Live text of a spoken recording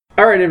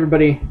All right,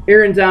 everybody.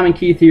 Aaron, Dom, and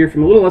Keith here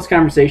from A Little Less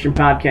Conversation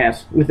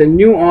podcast with a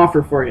new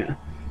offer for you.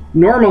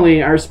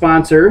 Normally, our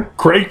sponsor,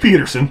 Craig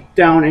Peterson,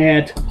 down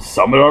at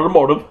Summit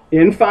Automotive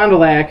in Fond du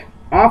Lac,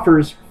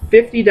 offers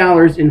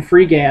 $50 in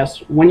free gas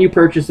when you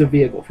purchase a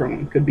vehicle from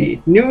them. Could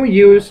be new,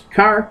 used,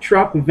 car,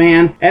 truck,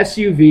 van,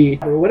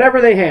 SUV, or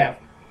whatever they have.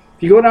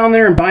 If you go down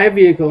there and buy a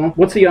vehicle,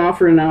 what's the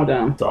offer now,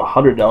 Dom? it's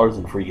 $100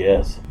 in free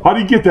gas. how do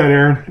you get that,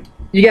 Aaron?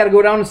 You got to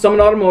go down to Summit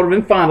Automotive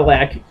in Fond du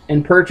Lac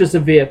and purchase a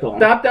vehicle.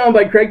 Stop down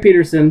by Craig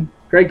Peterson.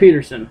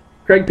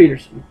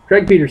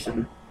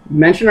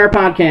 Mention our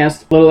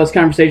podcast, A Little Less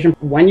Conversation,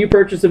 when you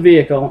purchase a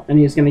vehicle, and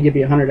he's going to give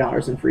you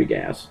 $100 in free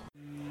gas.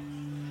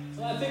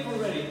 So I think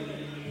we're ready.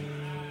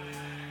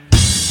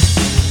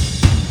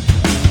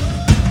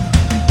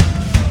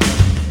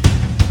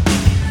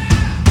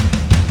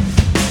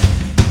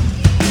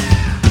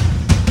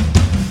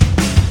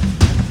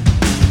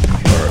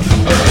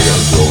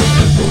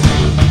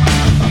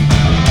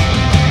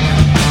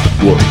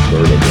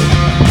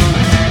 What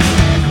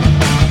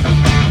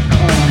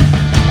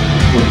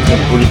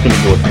We're just going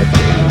to do it next day.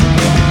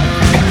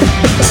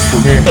 for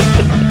me?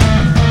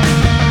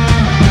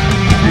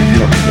 You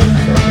don't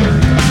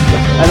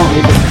I don't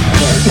need to.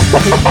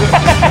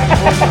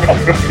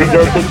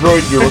 There's the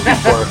droid you're looking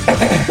for.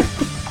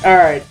 All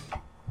right.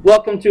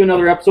 Welcome to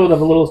another episode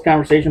of A Little Less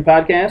Conversation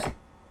podcast.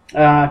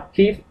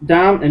 Keith,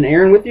 Dom, and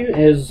Aaron with you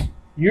as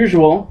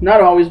usual.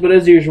 Not always, but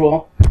as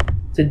usual.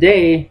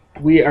 Today,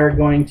 we are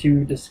going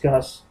to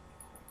discuss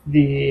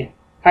the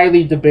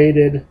highly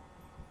debated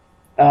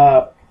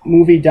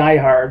movie Die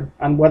Hard,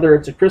 on whether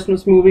it's a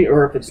Christmas movie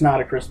or if it's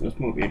not a Christmas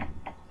movie.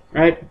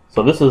 Right?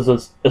 So this is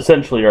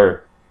essentially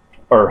our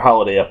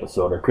holiday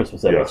episode, our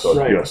Christmas Yes, episode.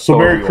 Right. yes. So Oh,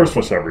 Merry you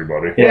Christmas,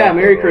 everybody. Yeah,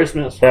 Merry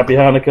Christmas. Happy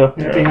Hanukkah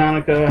Happy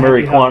Hanukkah.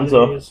 Merry Happy Kwanzaa.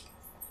 holidays,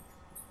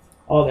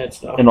 all that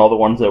stuff. and all the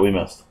ones that we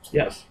missed.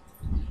 Yes.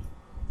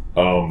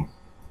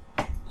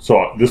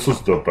 So this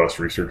was the best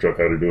research I've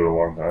had to do in a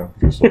long time.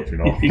 Just to let you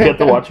know. You get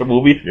to watch a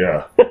movie.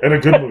 Yeah, and a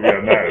good movie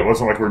on that. It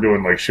wasn't like we're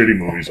doing like shitty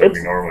movies like we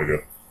It's- normally do.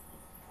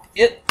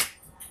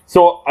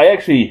 So I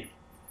actually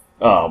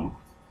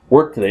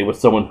worked today with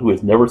someone who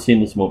has never seen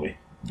this movie.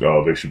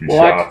 Oh, they should be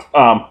What?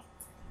 shot.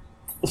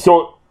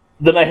 So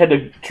then I had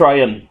to try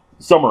and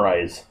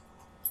summarize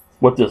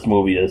what this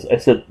movie is. I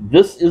said,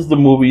 this is the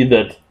movie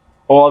that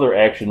all other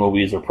action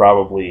movies are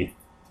probably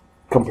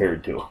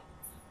compared to.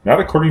 Not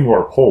according to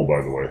our poll,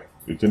 by the way.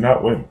 It did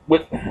not win.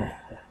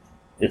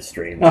 It's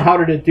strange. How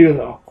did it do,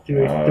 though? Do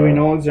we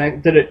know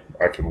exactly? Did it?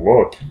 I can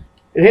look.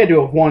 It had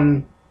to have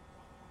won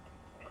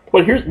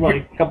But here's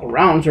like a couple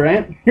rounds,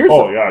 right?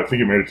 Oh yeah, I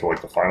think it made it to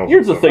like the finals.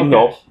 Here's the and stuff. thing,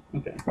 though.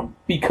 Okay.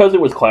 Because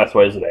it was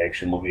classified as an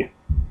action movie,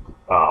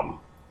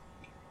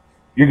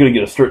 you're going to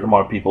get a certain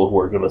amount of people who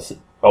are going to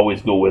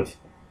always go with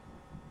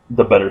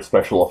the better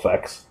special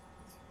effects.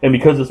 And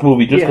because this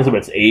movie, just because of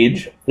its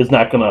age, is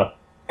not going to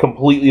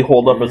completely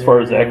hold up as far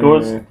as that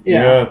goes.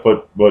 Yeah,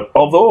 but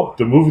Although,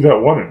 the movie that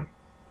won it,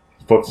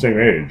 it's about the same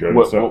age.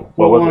 what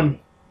was one?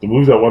 The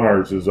movie that won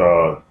ours is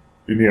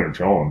Indiana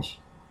Jones.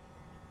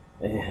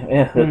 it?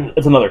 Yeah,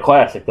 it's another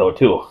classic, though,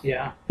 too.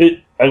 Yeah.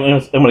 I'm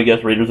going to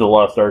guess Raiders of the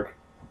Lost Ark.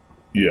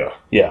 Yeah,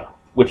 Yeah,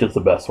 which is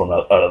the best one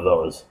out of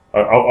those.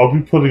 I'll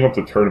be putting up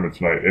the tournament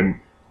tonight, and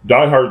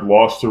Die Hard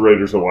lost to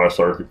Raiders of the Lost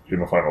Ark in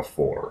the final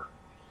four.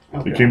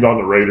 Okay. It came down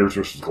to Raiders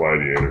versus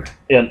Gladiator.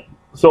 And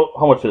so,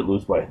 how much did it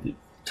lose by?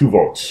 2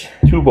 votes.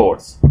 2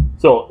 votes.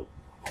 So,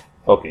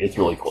 okay, it's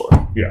really close.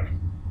 Yeah,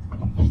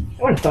 I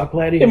would have thought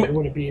Gladiator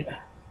would have beat.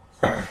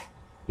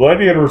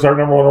 Gladiator was our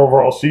number 1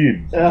 overall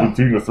seed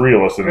between the three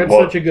of us, and That's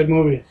such a good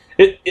movie.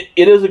 It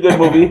is a good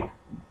movie,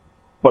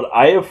 but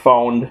I have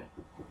found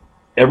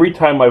every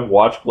time I've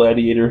watched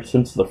Gladiator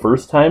since the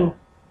first time,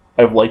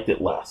 I've liked it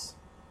less.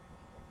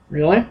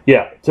 Really?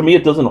 Yeah, to me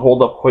it doesn't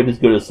hold up quite as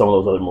good as some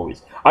of those other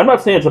movies. I'm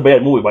not saying it's a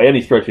bad movie by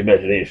any stretch of the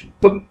imagination.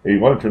 But Hey, you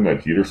want to turn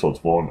that heater so it's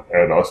blowing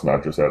at us,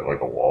 not just at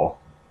like a wall?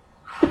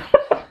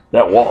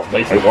 That wall is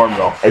nice and warm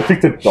though. I think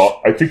the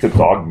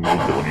dog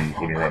moved it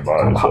when he ran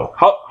by. So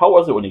How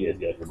was it when you guys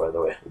got here, by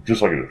the way?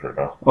 just like it is right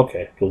now.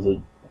 Okay, because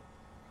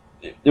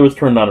it was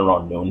turned on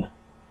around noon.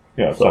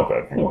 Yeah, it's So not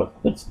bad. anyway,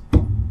 it's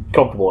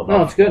comfortable no,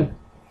 enough. it's good.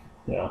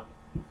 Yeah.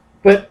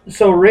 But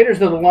so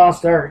Raiders of the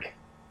Lost Ark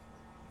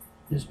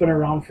has been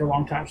around for a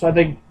long time. So I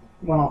think,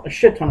 well, a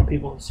shit ton of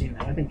people have seen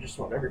that. I think just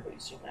about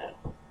everybody's seen that.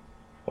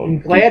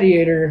 And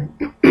Gladiator,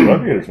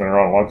 Gladiator's been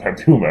around a long time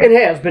too, man. it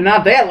has, but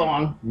not that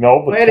long.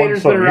 No, but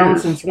Gladiator's been 20-some around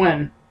years. since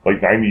when?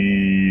 Like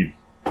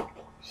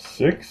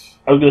 96?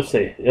 I was gonna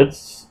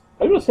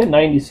say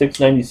 96,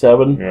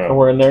 97, Yeah.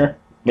 somewhere in there,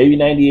 maybe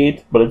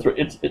 98, but it's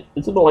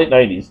in the late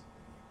 90s.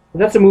 But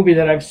that's a movie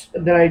that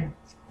I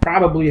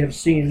probably have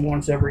seen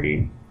once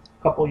every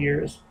couple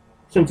years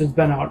since it's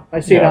been out. I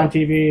see it Yeah. on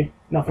TV.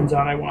 Nothing's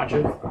on. I watch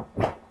it.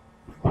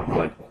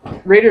 But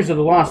Raiders of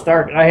the Lost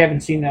Ark, I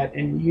haven't seen that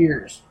in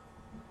years.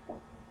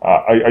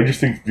 I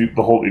just think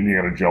the whole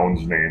Indiana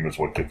Jones name is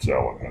what gets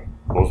selling.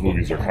 Those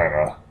movies are kind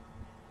of,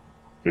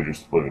 they're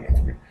just living it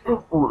for me.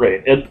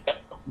 Right, and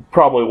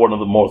probably one of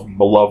the most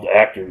beloved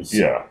actors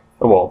Yeah.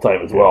 of all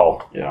time as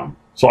well. Yeah.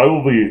 So I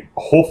will be,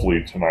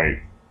 hopefully tonight,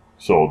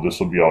 so this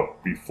will be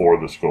out before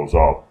this goes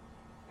up.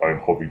 I'm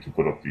hoping to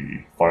put up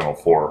the final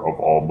 4 of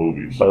all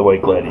movies. By the way,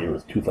 Gladiator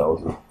was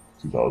 2000.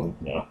 2000.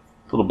 Yeah, a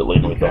little bit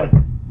later than we thought.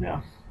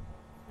 Yeah.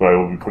 But I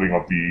will be putting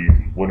up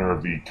the winner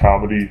of the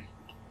comedy,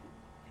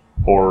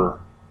 horror,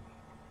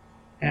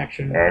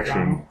 Action.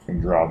 action,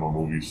 and drama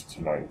movies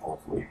tonight,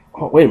 hopefully.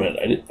 Oh, wait a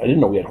minute. I didn't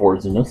know we had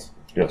horrors in this.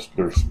 Yes,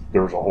 there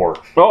was a horror.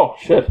 Oh,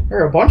 shit.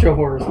 There are a bunch of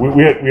horrors.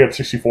 We had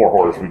 64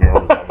 horrors. We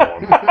narrowed it down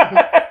to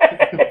one.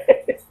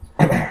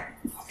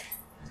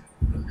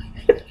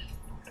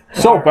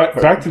 So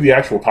back to the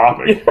actual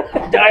topic.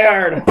 Die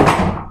Hard.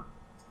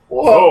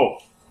 Whoa. Oh,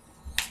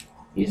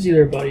 Easy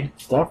there, buddy.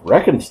 Stop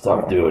wrecking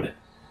stuff, dude.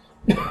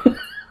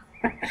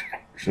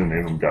 should have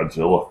named him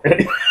Godzilla.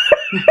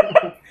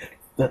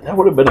 That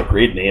would have been a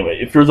great name.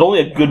 If there's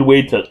only a good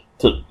way to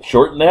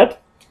shorten that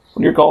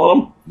when you're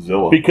calling him.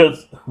 Zilla.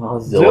 Because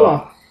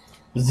Zilla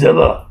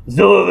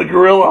the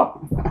gorilla.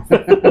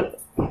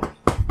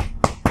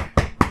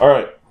 All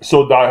right.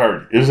 So Die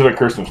Hard, is it a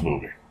Christmas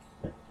movie?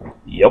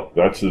 Yep.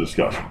 That's the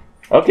discussion.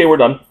 Okay, we're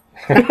done.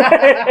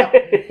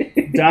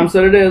 Dom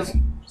said it is,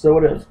 so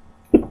it is.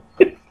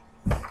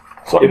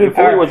 So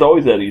Before it was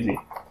always that easy.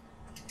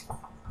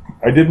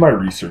 I did my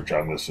research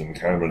on this in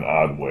kind of an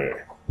odd way.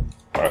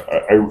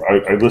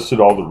 I listed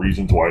all the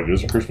reasons why it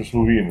is a Christmas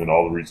movie, and then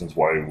all the reasons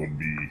why it would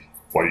be,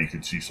 why you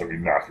could see somebody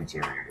not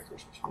considering it a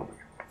Christmas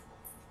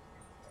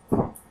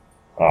movie.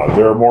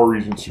 There are more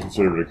reasons to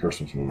consider it a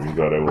Christmas movie,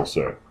 that I will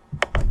say.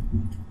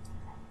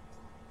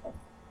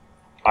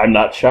 I'm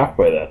not shocked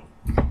by that.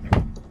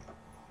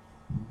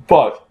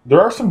 But there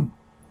are some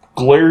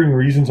glaring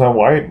reasons on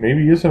why it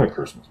maybe isn't a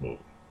Christmas movie.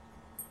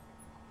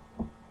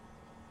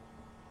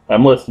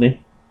 I'm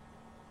listening.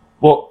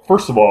 Well,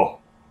 first of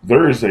all,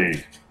 there is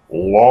a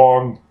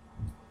long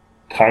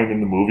time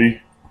in the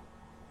movie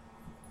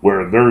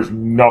where there's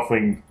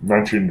nothing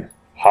mentioned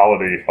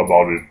holiday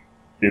about it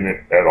in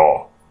it at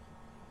all.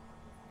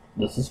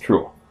 This is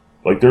true.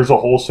 Like, there's a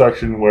whole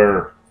section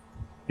where,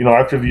 you know,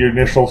 after the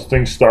initial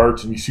thing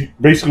starts, and you see,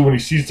 basically when he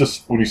sees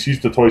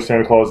the toy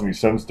Santa Claus, and he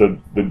sends the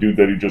dude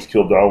that he just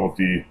killed down with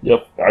the,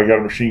 Yep. I got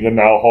a machine gun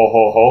now, ho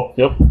ho ho.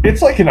 Yep.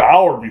 It's like an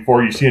hour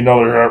before you see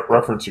another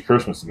reference to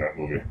Christmas in that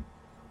movie.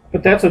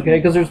 But that's okay,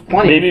 because there's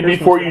plenty Maybe of Christmas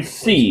before you references.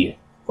 see,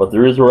 but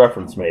there is a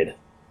reference made.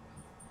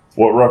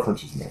 What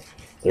reference is that?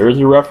 There is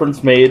a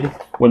reference made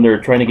when they're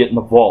trying to get in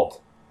the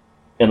vault.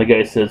 And the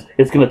guy says,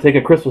 it's going to take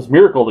a Christmas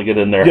miracle to get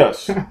in there.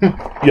 Yes.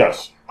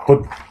 Yes.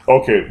 But,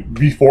 okay,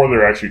 before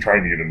they're actually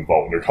trying to get in the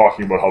vault, when they're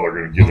talking about how they're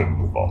going to get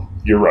in the vault.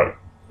 You're right.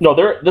 No,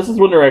 this is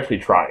when they're actually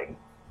trying.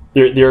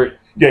 They're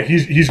Yeah,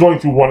 he's going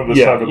through one of the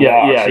 7 locks.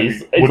 yeah. and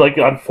He's like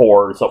on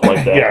 4 or something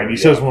like that. Yeah, and he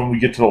says when we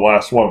get to the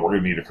last one, we're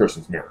going to need a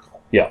Christmas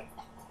miracle. Yeah.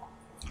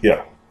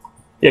 Yeah.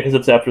 Yeah, because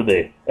it's after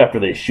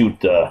they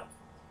shoot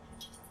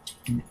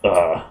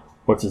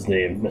what's his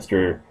name,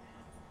 Mr.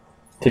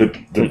 The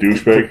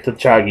douchebag?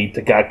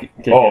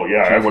 Takagi. Oh,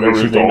 yeah, after whatever they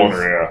shoot his the name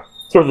owner, is.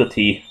 Sort of the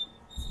T.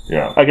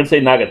 yeah. I can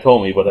say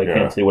Nagatomi, but I Yeah.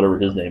 can't say whatever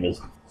his name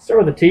is.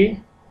 Start with a T?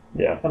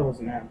 Yeah. I thought it was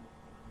an N.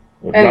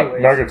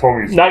 Anyways.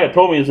 Nagatomi's...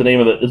 Nagatomi is the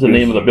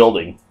name of the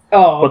building.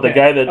 Oh, okay. But the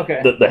guy that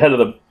Okay. the head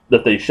of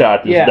that they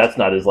shot, that's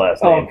not his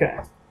last name. Oh, okay.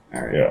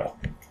 All right. Yeah.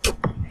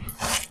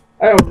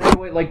 I don't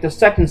know, like the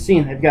second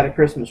scene, they've got a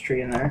Christmas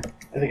tree in there.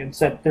 I think it's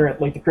set they're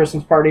at like the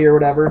Christmas party or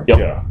whatever. Yep.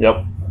 Yeah.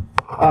 Yep.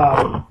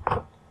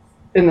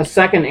 In the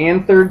second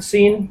and third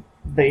scene,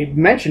 they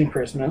mention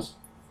Christmas.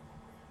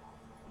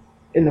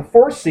 In the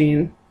fourth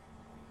scene,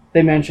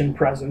 they mention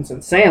presents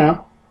and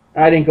Santa.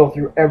 I didn't go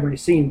through every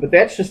scene, but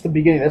that's just the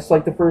beginning. That's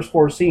like the first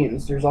 4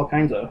 scenes. There's all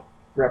kinds of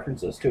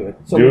references to it.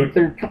 So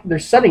Dude. they're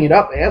setting it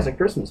up as a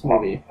Christmas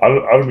movie. I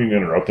don't mean to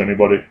interrupt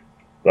anybody,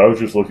 but I was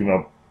just looking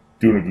up,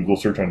 doing a Google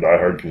search on Die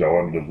Hard because I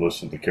wanted to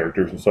list the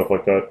characters and stuff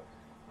like that.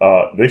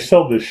 They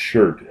sell this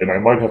shirt, and I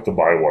might have to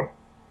buy one.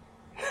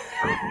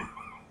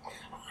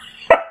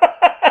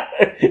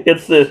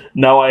 It's the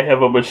now I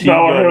have a machine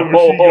Now I gun. have a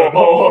machine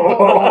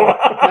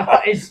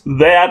gun. Nice.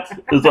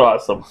 That is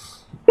awesome.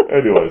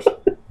 Anyways.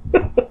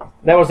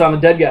 That was on the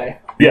dead guy.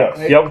 Yes.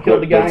 Right? Yep.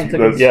 Killed the guy and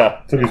took his...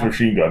 Yeah. Took his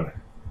machine gun.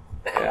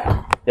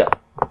 Yeah.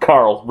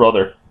 Carl's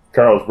brother.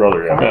 Carl's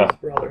brother, yeah. Yeah.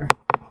 Brother.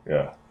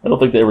 Yeah. I don't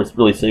think they ever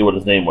really say what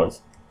his name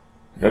was.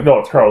 No,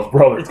 it's Carl's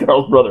brother. It's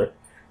Carl's brother.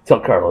 Tell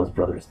Carl his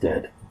brother's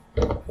dead.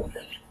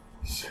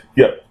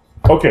 Yeah.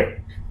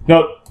 Okay.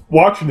 Now,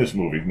 watching this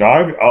movie.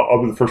 Now,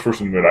 I'll be the first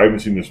person to admit I haven't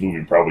seen this movie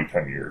in probably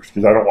 10 years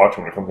because I don't watch it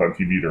when it comes on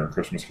TV during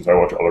Christmas because I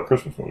watch other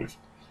Christmas movies.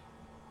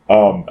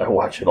 I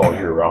watch it all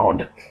year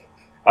round.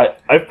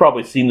 I've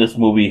probably seen this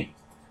movie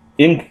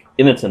in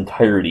its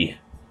entirety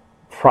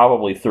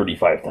probably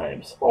 35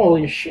 times.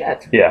 Holy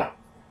shit. Yeah.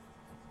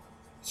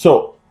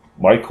 So,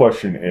 my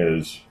question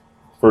is,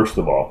 first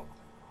of all,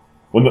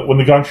 when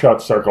the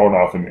gunshots start going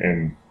off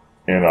and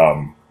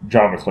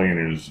John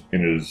McClane is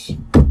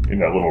in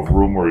that little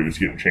room where he was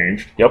getting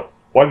changed. Yep.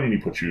 Why didn't he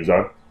put shoes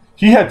on?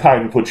 He had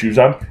time to put shoes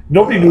on.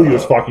 Nobody knew he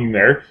was fucking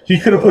there. He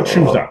could have put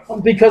shoes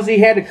on. Because he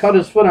had to cut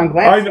his foot on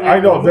glass. I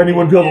know. Then he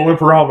wouldn't be able to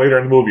limp around later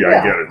in the movie. I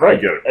Yeah, get it. Right.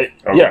 I get it.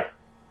 Okay. Yeah.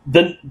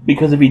 then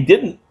because if he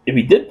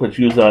did put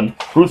shoes on,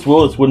 Bruce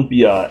Willis wouldn't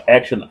be a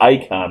action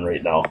icon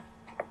right now.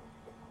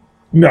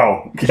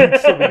 No, 'cause he'd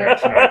still be an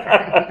action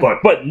icon.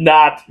 But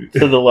not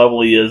to the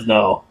level he is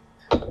now.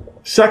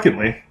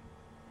 Secondly,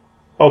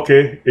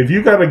 okay, if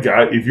you got a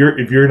guy, if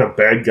you're in a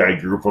bad guy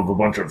group of a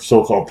bunch of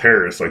so-called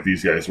terrorists like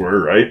these guys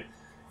were, right?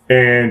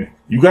 And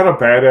you got a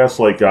badass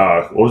like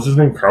what was his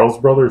name? Carl's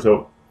brother.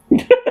 So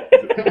what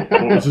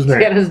was his Is that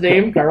name? his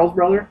name? Carl's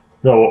brother?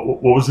 No,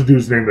 what was the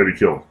dude's name that he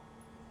killed?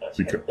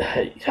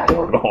 I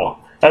don't know.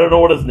 I don't know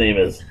what his name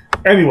is.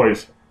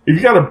 Anyways, if you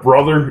got a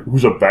brother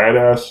who's a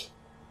badass,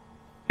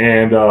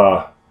 and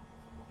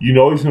you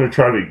know he's gonna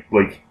try to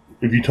like,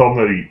 if you tell him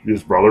that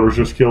his brother was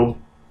just killed,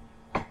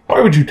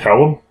 why would you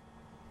tell him?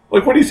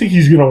 Like, what do you think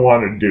he's gonna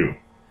want to do?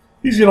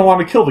 He's gonna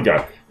want to kill the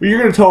guy, but you're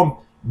gonna tell him,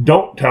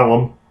 don't tell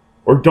him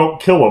or don't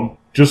kill him,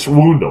 just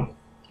wound him.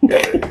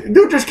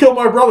 Dude, just kill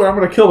my brother. I'm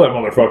gonna kill that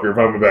motherfucker if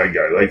I'm a bad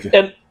guy. Like,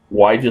 And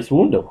why just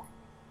wound him?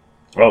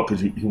 oh, because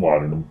he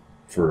wanted him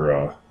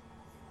for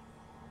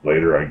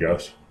later, I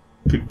guess.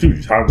 Dude,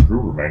 he's Hans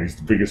Gruber, man. He's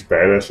the biggest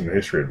badass in the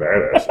history of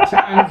badasses.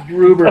 Hans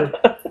Gruber.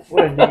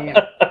 What a name.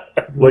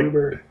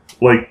 Gruber.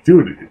 Like,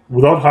 dude,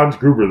 without Hans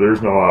Gruber,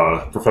 there's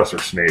no Professor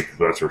Snape.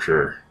 That's for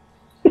sure.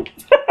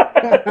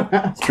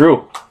 It's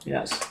true.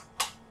 Yes.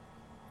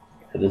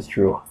 It is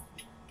true.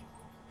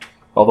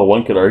 Although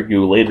one could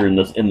argue later in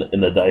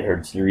the Die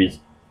Hard series,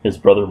 his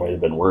brother might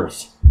have been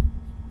worse.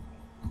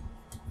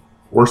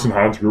 Worse than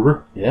Hans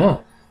Gruber? Yeah.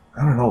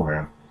 I don't know,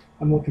 man.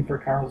 I'm looking for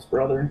Carl's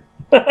brother.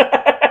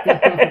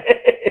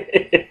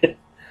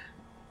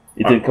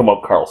 It didn't come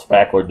up. Carl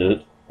Spackler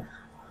did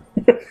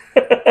it.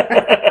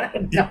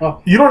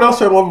 No. You know what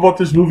else I love about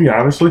this movie,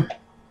 honestly?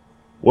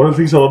 One of the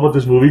things I love about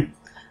this movie,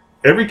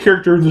 every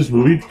character in this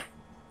movie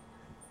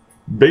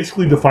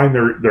basically defined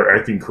their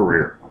acting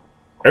career.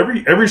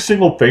 Every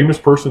single famous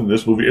person in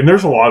this movie, and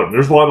there's a lot of them.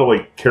 There's a lot of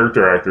like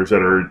character actors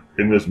that are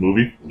in this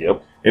movie,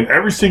 Yep. and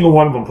every single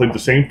one of them played the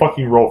same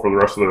fucking role for the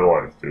rest of their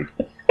lives, dude.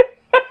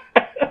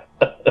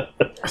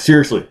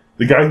 Seriously,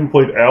 the guy who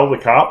played Al the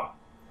cop,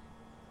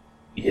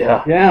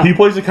 Yeah. Yeah. he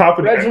plays a cop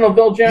in Reginald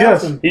Bill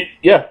Johnson.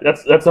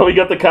 That's how he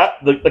got the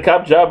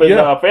cop job in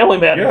Yeah. Family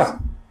Matters. Yeah,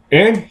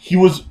 and he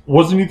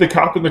wasn't he the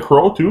cop in The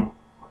Crow too?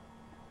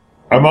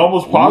 I'm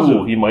almost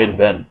positive. Ooh, he might have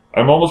been.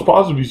 I'm almost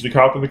positive he's the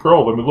cop in The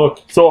Crow. Let me look.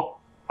 So,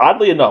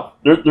 oddly enough,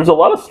 there's a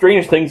lot of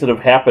strange things that have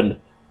happened.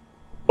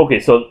 Okay,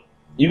 so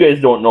you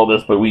guys don't know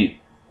this, but we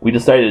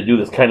decided to do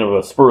this kind of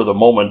a spur of the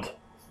moment.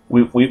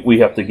 We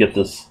have to get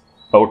this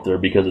out there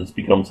because it's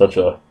become such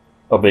a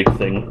big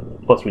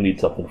thing. Plus, we need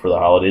something for the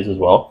holidays as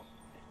well.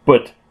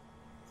 But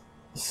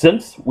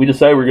since we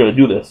decided we're going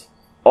to do this,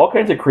 all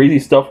kinds of crazy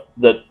stuff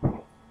that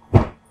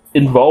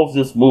involves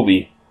this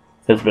movie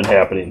has been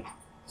happening.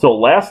 So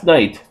last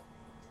night,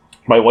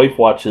 my wife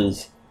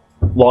watches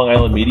Long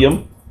Island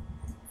Medium.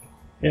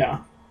 Yeah.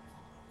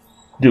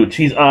 Dude,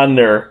 she's on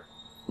there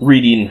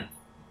reading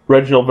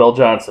Reginald Bell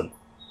Johnson.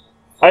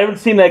 I haven't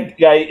seen that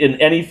guy in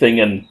anything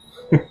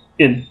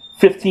in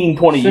 15,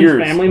 20 Since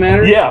years. Family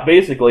Matters? Yeah,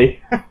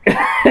 basically.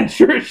 And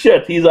sure as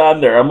shit, he's on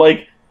there. I'm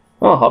like,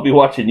 oh, I'll be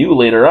watching you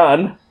later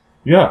on.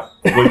 Yeah,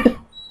 like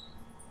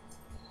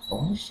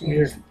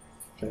Weird.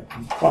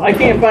 Well, I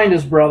can't find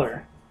his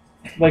brother.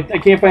 Like, I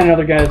can't find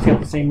another guy that's got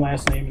the same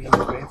last name in the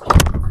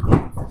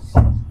movie.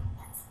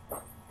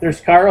 There's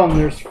Carl and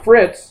there's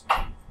Fritz.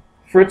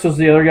 Fritz was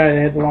the other guy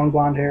that had the long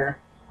blonde hair.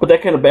 But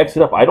that kind of backs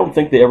it up. I don't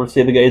think they ever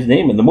say the guy's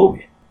name in the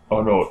movie.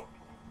 oh no,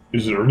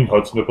 is it Ernie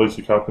Hudson that plays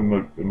the cop in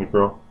the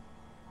Crow?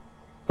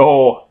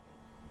 Oh,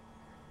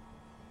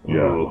 Yeah,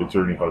 Ooh. it's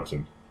Ernie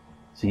Hudson.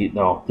 see,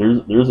 no,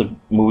 there's a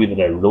movie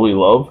that I really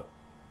love.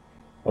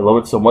 I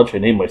love it so much I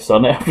named my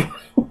son after the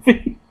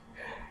movie.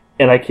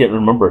 And I can't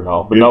remember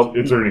now. But now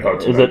It's Ernie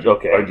Hudson. Is it?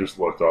 Okay. I just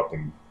looked up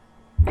and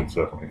it's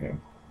definitely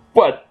him.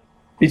 But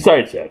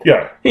besides that,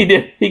 Yeah,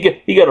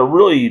 he got a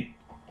really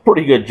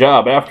pretty good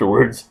job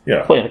afterwards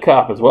yeah. playing a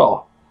cop as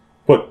well.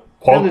 But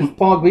And there's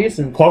Paul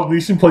Gleason. Paul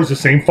Gleason plays the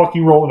same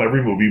fucking role in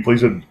every movie. He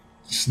plays a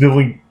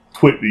sniveling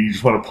twit that you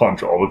just want to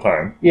punch all the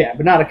time. Yeah,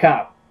 but not a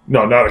cop.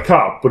 No, not a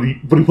cop, but he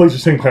plays the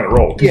same kind of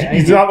role. 'Cause Yeah,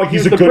 he's not like he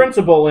he's was a the good.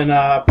 principal in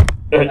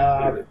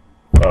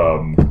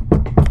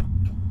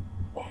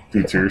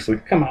Dude, seriously?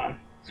 come on,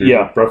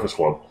 Yeah. Breakfast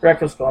Club.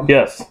 Breakfast Club.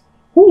 Yes.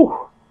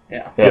 Whew.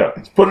 Yeah. Yeah.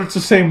 But it's the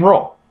same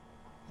role.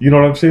 You know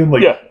what I'm saying?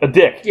 Like, Yeah, a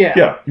dick. Yeah.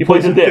 yeah, he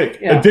plays a dick.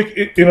 Yeah. A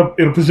dick in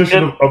a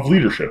position And- of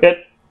leadership. And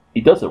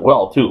he does it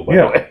well too, by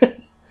Yeah.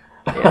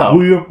 the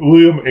way.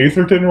 William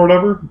Atherton or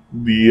whatever.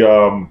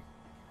 The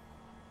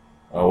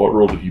what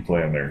role did he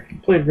play in there? He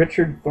played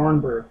Richard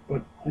Thornburg,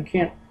 but I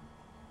can't.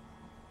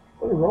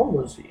 What role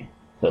was he?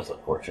 That's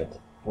unfortunate.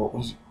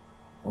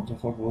 What the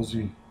fuck was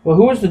he? Well,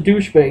 who was the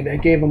douchebag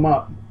that gave him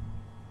up?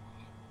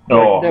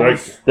 Oh, that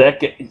was that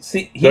guy.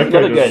 See, he's That guy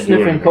another guy. doesn't do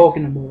sniffing anything. coke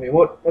in the movie.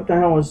 What the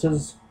hell was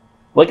his?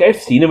 Like I've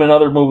seen him in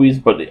other movies,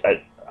 but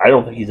I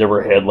don't think he's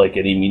ever had like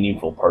any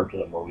meaningful part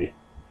in a movie.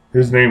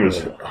 His name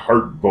is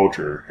Hart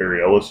Bocher,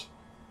 Harry Ellis.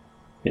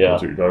 Yeah.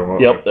 That's what you're talking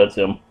about? Yep, that's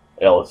him,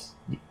 Ellis.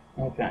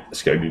 Okay.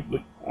 This guy, dude.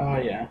 Like, Oh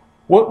yeah.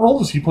 what role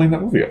does he play in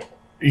that movie?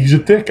 He's a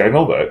dick. I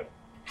know that.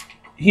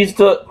 He's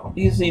the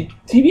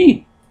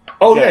TV.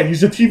 Oh Yeah. yeah,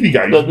 he's a TV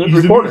guy. The He's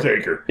a reporter. news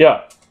anchor.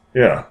 Yeah.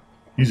 Yeah,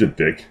 he's a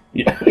dick.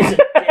 Yeah.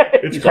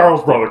 It's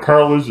Carl's brother.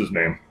 Carl is his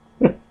name.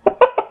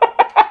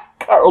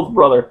 Carl's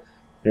brother.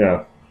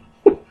 Yeah.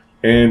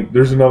 And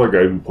there's another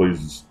guy who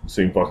plays the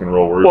same fucking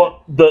role. Where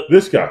Well,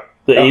 this guy,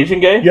 the Asian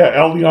guy. yeah,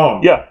 El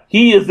Leon. Yeah,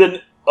 he is in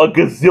a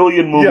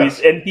gazillion movies,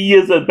 Yes. and he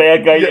is a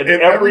bad guy Yeah,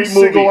 in every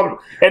single movie. one.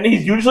 And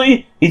he's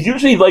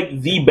usually like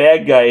the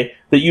bad guy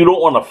that you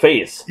don't want to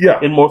face. Yeah.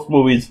 In most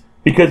movies,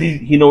 because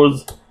he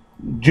knows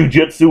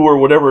jujitsu or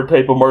whatever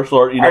type of martial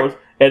art he knows,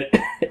 and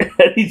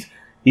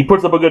he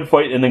puts up a good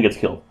fight and then gets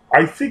killed.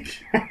 I think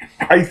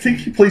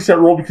he plays that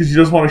role because he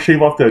doesn't want to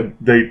shave off the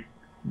goatee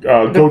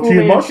and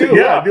Fu mustache. Manchu.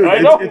 Yeah, dude, I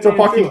know. it's a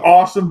fucking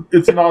awesome.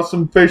 It's an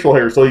awesome facial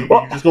hair, so he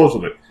just goes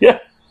with it. Yeah.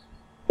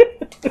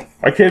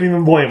 I can't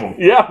even blame him.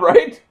 Yeah.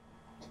 Right.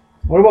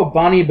 What about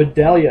Bonnie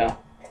Bedelia?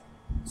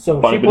 So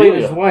Bonnie she played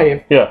Bedelia. his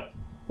wife. Yeah.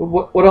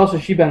 What else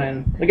has she been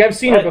in? Like I've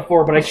seen her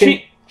before, but I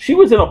can't. She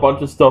was in a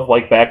bunch of stuff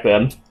like back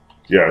then.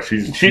 Yeah,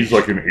 she's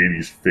like an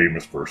 '80s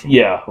famous person.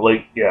 Yeah,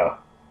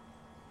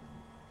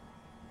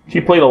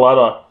 She played a lot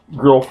of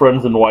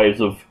girlfriends and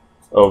wives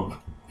of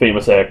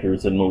famous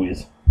actors in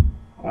movies.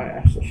 Oh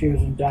yeah, so she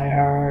was in Die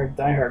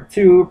Hard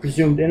 2,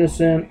 Presumed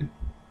Innocent.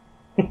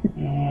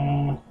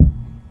 A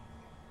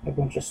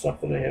bunch of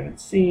stuff that I haven't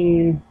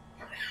seen.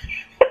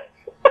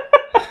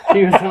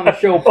 She was on the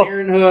show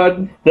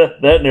Parenthood.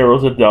 That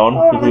narrows it down.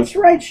 Oh, that's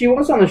right. She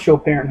was on the show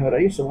Parenthood. I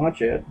used to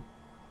watch it.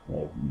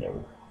 I've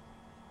never.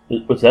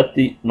 Was that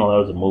no? That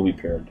was a movie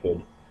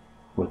Parenthood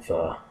with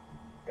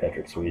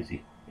Patrick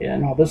Swayze. Yeah,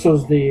 no, this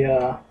was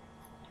the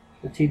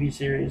TV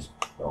series.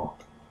 No,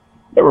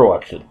 never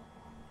watched it.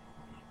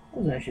 It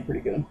was actually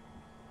pretty good.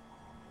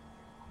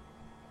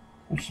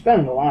 And she's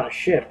been in a lot of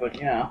shit, but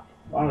yeah,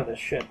 a lot of this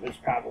shit was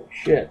probably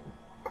shit.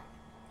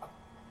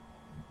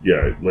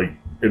 Yeah, like,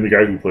 and the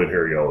guy who played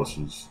Harry Ellis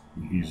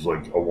he's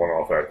like a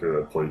one-off actor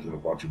that plays in a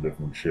bunch of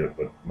different shit,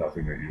 but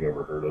nothing that you've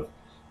ever heard of.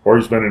 Or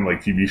he's been in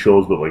like TV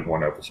shows, but like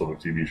one episode of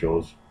TV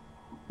shows.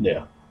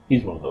 Yeah,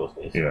 he's one of those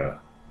days. Yeah.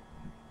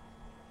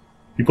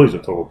 He plays a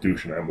total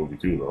douche in that movie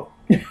too,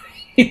 though.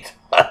 He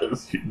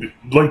does.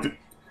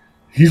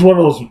 He's one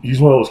of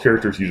those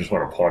characters you just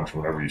want to punch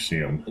whenever you see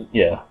him.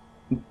 Yeah,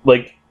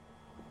 like,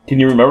 can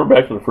you remember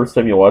back to the first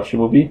time you watched a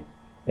movie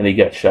and he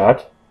got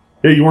shot?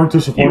 Yeah, you weren't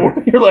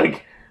disappointed. You're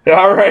like,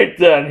 all right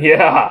then,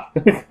 yeah.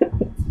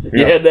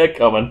 You had that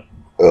coming.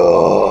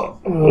 Oh,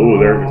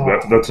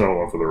 that's another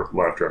one for the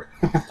laugh track.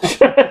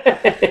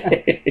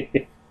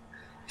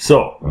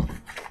 So,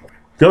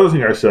 the other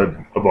thing I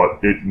said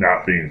about it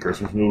not being a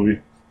Christmas movie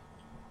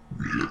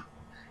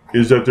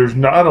is that there's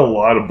not a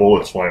lot of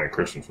bullets flying in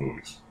Christmas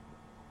movies.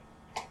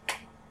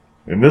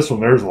 In this one,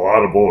 there's a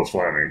lot of bullets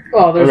flying.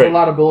 Oh, there's Right. a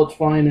lot of bullets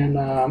flying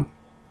in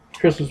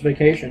Christmas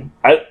Vacation.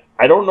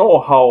 I don't know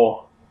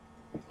how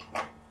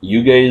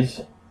you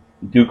guys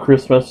do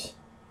Christmas,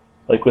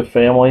 like with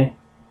family.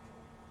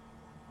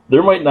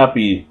 There might not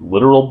be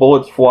literal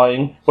bullets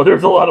flying, but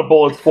there's a lot of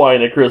bullets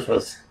flying at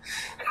Christmas.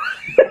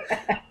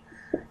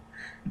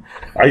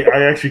 I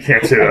actually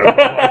can't say that about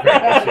my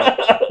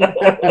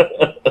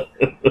family,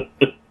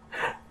 so.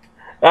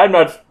 I'm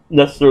not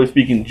necessarily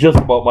speaking just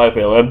about my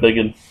family.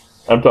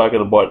 I'm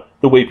talking about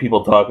the way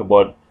people talk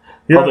about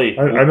how they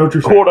I know what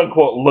you're saying. quote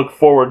unquote look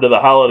forward to the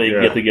holiday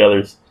Yeah.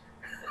 get-togethers.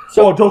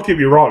 So don't get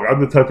me wrong. I'm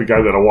the type of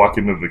guy that'll walk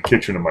into the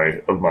kitchen of my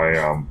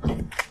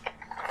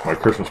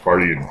Christmas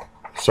party and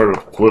start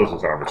a political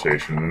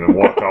conversation, and then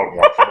walk out and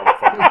watch the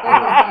motherfucking burn. You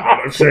know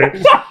what I'm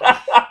saying?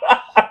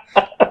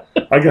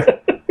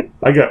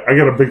 I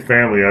got a big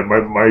family.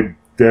 My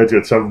dad's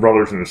got 7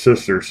 brothers and a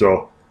sister.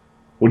 So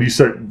when you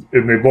start,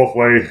 and they both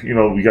weigh,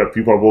 we got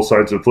people on both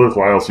sides of the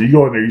political aisle. So you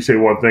go in there, you say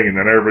one thing, and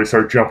then everybody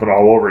starts jumping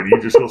all over it. And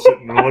you just go sit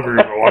in the living room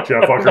and watch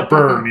that fucker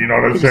burn. You know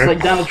what I'm It's saying?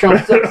 like Donald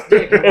Trump sucks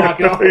dick and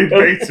walking off.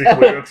 Basically,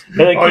 that's And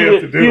then all you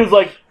have to he do. was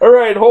like, "All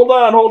right, hold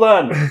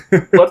on.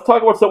 Let's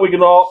talk about something we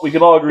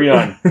can all agree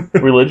on.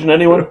 Religion,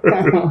 anyone?"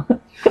 Yeah,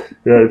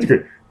 it's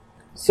great.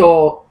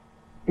 So,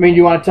 I mean,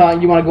 you want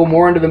to go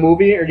more into the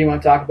movie, or do you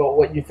want to talk about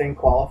what you think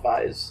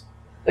qualifies?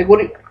 Like,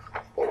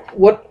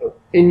 what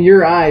in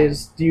your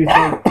eyes do you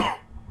think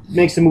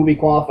makes a movie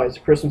qualify as a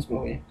Christmas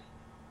movie?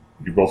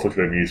 You both looked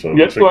at me, so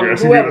Yeah, it's like you're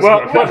asking me this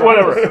question.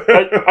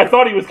 whatever. I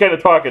thought he was kind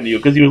of talking to you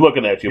because he was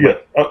looking at you, Yeah,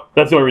 but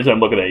that's the only reason I'm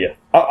looking at you.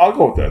 I'll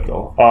go with that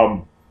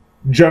though.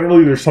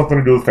 Generally, there's something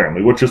to do with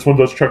family, which this one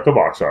does check the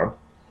box on.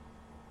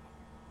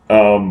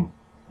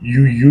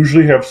 You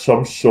usually have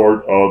some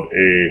sort of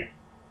a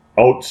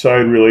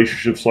outside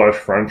relationship /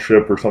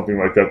 friendship or something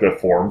like that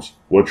forms,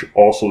 which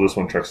also this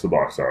one checks the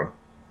box on.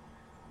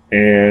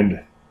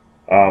 And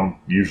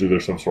usually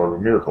there's some sort of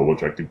a miracle,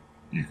 which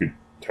you could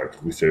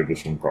technically say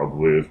this one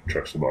probably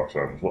checks the box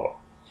on as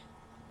well.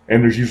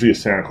 And there's usually a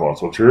Santa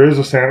Claus, which there is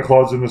a Santa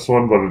Claus in this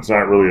one, but it's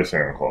not really a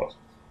Santa Claus.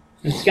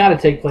 It's got to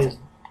take place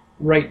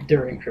right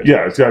during Christmas.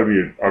 Yeah, it's got to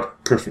be a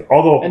Christmas.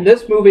 Although, And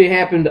this movie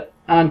happened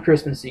on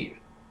Christmas Eve.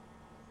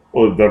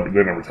 well, they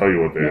never tell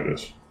you what day it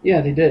is. Yeah,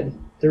 they did.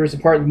 There was a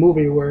part in the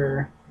movie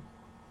where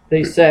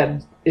they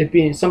said it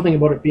being something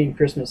about it being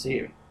Christmas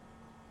Eve.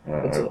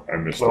 I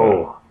missed that.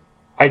 Oh,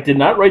 I did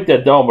not write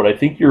that down, but I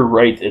think you're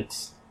right.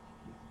 It's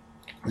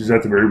Is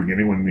that the very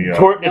beginning when the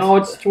No,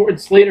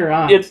 it's later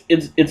on. it's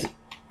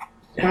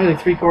Probably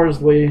like 3/4 of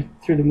the way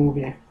through the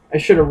movie. I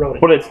should have wrote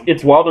it. but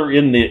it's while they're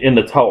in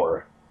the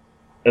tower,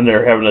 and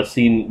they're having a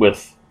scene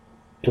with,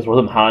 because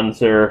wasn't Hans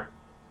there?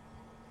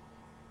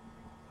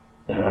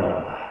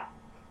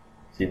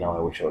 See, now I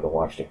wish I would have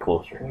watched it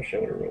closer. I wish I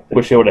would have wrote that.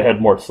 Wish I would have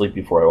had more sleep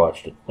before I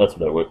watched it. That's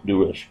what I would do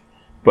wish.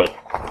 But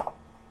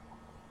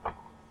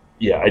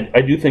yeah,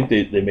 I do think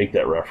they make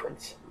that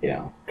reference.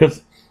 Yeah.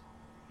 Because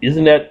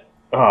isn't that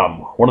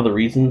one of the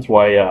reasons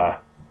why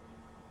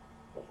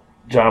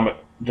John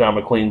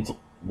McClane's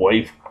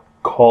wife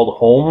called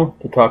home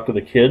to talk to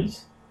the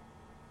kids?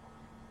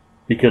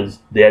 Because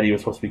Daddy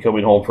was supposed to be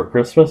coming home for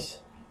Christmas?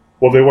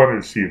 Well, they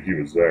wanted to see if he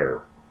was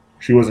there.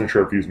 She wasn't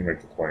sure if he was going to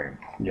make the plane.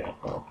 Yeah.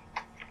 Well,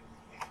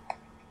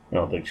 I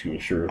don't think she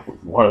was sure if we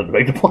wanted to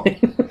make the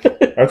plane.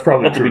 That's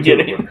probably At the true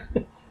beginning.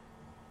 too.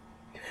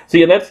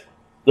 See, and that's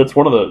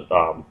one of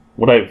the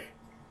when I've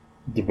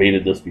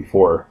debated this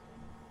before.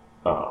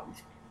 One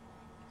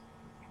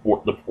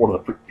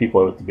of the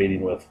people I was debating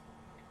with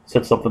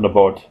said something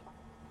about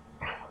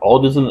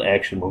all it is in an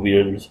action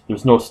movie.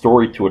 There's no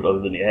story to it other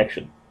than the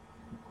action.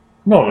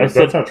 No, I that's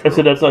said not true. I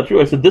said that's not true.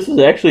 I said this is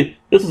actually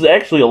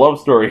a love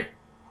story.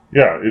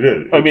 Yeah, it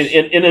is. I mean,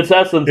 in its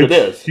essence, it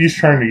is He's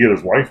trying to get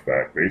his wife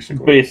back,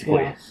 basically.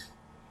 basically. Yeah.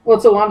 Well,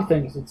 it's a lot of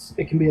things.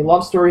 It can be a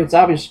love story. It's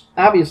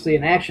obviously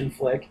an action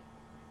flick,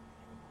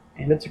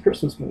 and it's a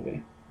Christmas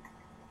movie.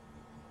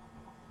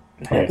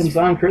 It happens It's-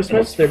 on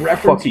Christmas. They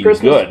reference Fucking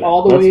Christmas good.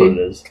 all the That's what it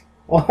way, is.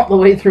 all the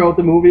way throughout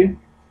the movie.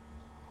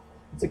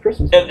 It's a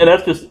Christmas movie. And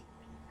that's just,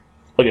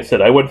 like I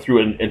said, I went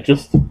through and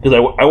just, because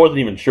I wasn't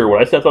even sure. When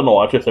I sat down to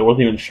watch this, I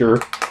wasn't even sure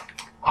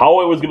how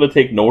I was going to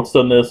take notes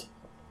on this,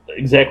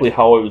 exactly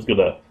how I was going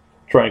to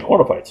try and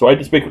quantify it. So I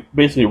just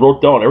basically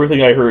wrote down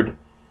everything I heard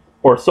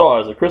or saw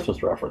as a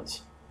Christmas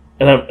reference.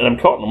 And I'm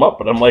counting them up,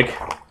 and I'm like,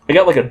 I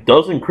got like a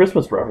dozen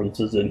Christmas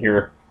references in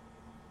here,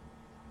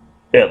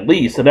 at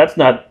least. And that's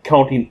not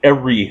counting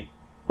every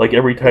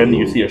time that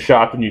you see a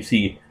shot and you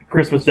see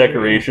Christmas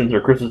decorations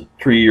or Christmas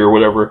tree or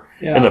whatever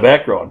in the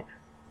background.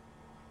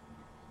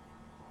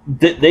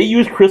 They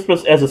use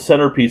Christmas as a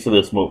centerpiece of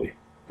this movie.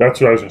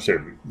 That's what I was going to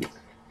say.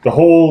 The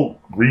whole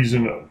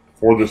reason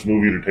for this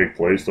movie to take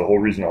place, the whole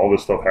reason all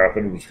this stuff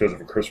happened was because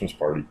of a Christmas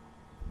party.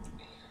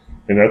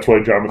 And that's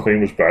why John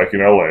McClane was back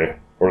in LA,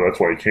 or that's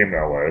why he came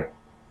to LA.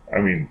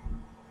 I mean,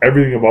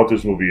 everything about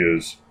this movie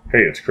is, hey,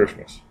 it's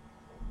Christmas.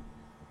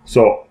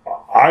 So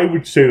I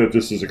would say that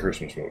this is a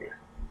Christmas movie.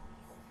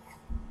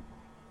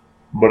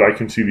 But I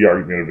can see the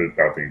argument of it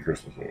not being a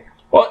Christmas movie.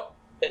 Well,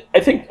 I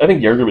think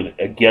the argument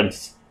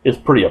against is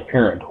pretty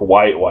apparent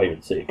why you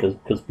would say,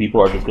 because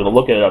people are just going to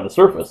look at it on the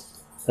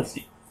surface. Let's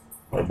see,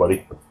 my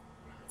buddy,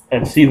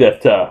 and see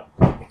that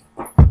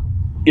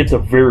it's a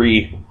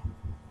very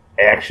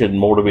action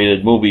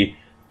motivated movie.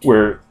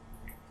 But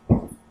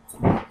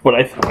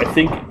I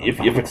think if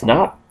it's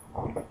not,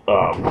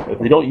 if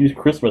they don't use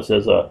Christmas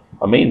as a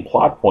main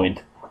plot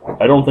point,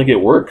 I don't think it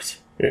works.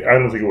 I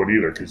don't think it would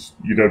either, because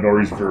you'd have no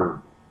reason for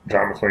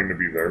John McClane to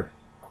be there.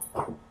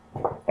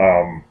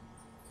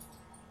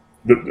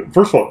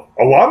 First of all,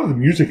 a lot of the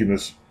music in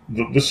this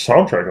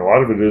soundtrack, a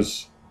lot of it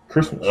is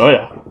Christmas. Oh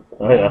yeah.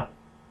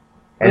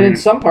 I And mean, in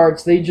some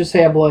parts, they just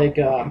have like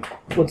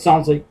what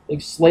sounds like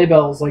sleigh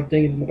bells like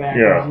dinging in the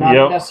background. Yeah. Not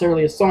Yep.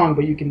 necessarily a song,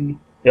 but you can,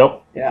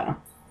 Yep. yeah.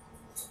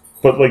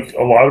 but like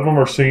a lot of them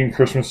are singing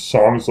Christmas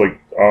songs. Like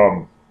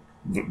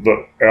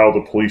the Al,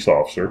 the police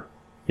officer,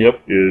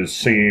 Yep. is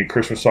singing a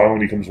Christmas song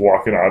when he comes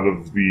walking out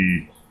of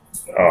the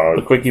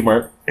The Quickie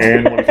Mart.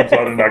 and when he comes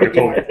out of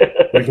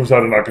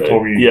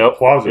Nakatomi Yep,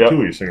 Plaza yep.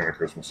 too, he's singing a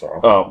Christmas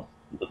song.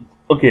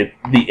 Okay,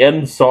 the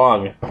end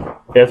song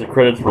as a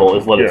credits roll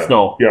is "Let It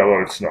Snow." Yeah,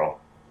 Let It Snow.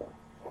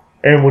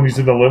 And when he's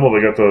in the limo,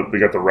 they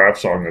got the rap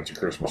song that's a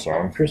Christmas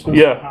song. Christmas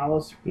Yeah. in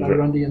Hollis by Is that-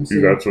 Run DMC.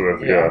 That's what I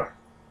think. Yeah.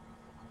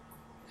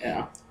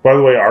 Yeah. By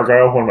the way,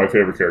 Argyle, one of my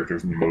favorite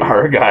characters in the movie.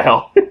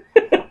 Argyle.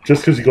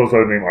 Just because he goes by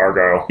the name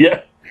Argyle.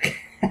 Yeah.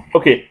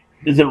 Okay,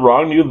 is it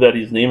wrong to you that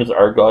his name is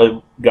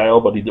Argyle,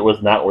 but he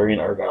was not wearing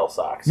Argyle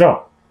socks?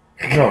 No,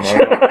 not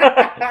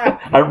at all.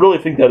 I really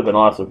think that'd have been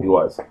awesome if he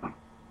was.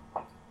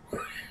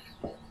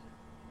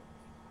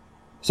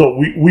 So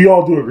we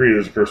all do agree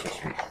there's a Christmas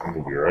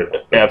movie, right?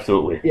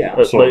 Absolutely.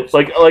 Yeah. So-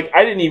 like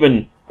I didn't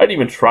even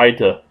try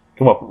to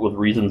come up with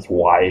reasons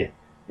why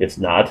it's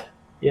not,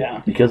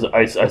 Yeah. because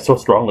I so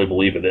strongly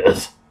believe it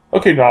is.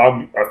 Okay,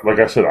 now like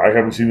I said, I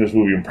haven't seen this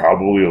movie in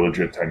probably a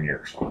legit 10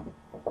 years,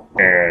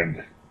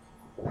 and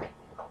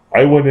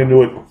I went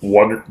into it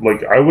without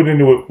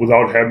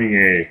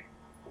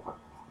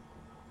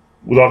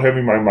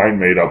having my mind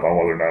made up on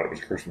whether or not it was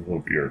a Christmas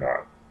movie or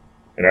not.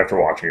 And after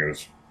watching it,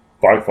 it's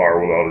by far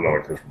without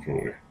another Christmas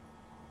movie.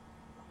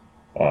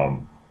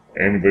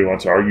 Anybody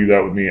wants to argue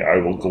that with me, I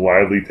will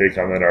gladly take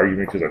on that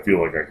argument because I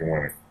feel like I can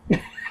win it.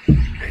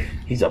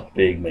 He's a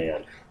big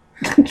man,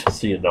 just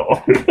so you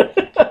know.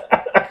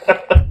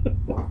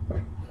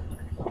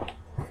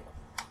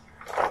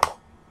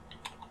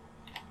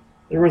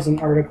 There was an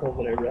article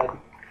that I read,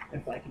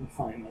 if I can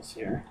find this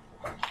here,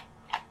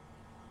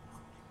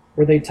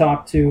 where they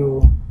talked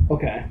to.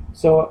 Okay,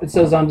 so it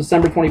says on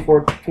December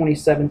 24th,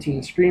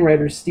 2017,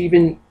 screenwriter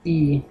Stephen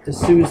E.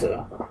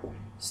 D'Souza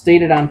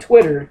stated on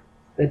Twitter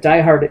that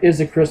Die Hard is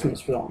a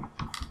Christmas film.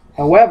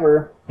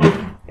 However,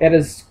 at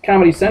his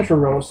Comedy Central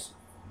roast,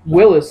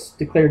 Willis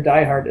declared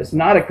Die Hard is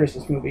not a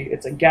Christmas movie.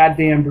 It's a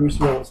goddamn Bruce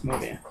Willis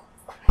movie.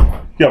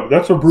 Yeah, but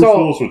that's what Bruce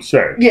Willis would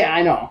say. Yeah,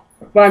 I know.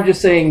 But I'm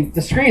just saying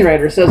the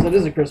screenwriter says it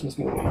is a Christmas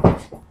movie.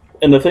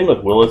 And the thing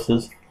with Willis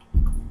is,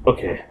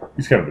 okay,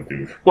 He's kind of a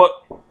dude. well,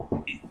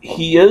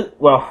 he is.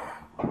 Well,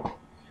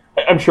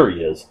 I'm sure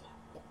he is,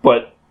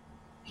 but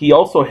he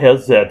also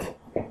has that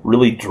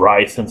really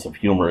dry sense of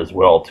humor as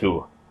well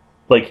too.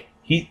 Like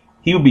he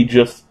would be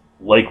just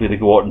likely to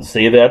go out and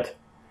say that,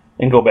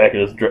 and go back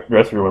in his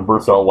dressing room and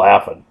burst out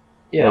laughing.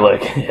 Yeah. And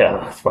like,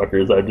 yeah, those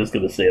fuckers. I'm just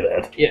gonna say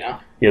that. Yeah.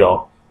 You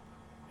know.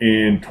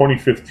 In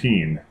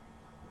 2015,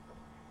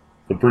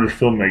 the British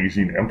film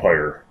magazine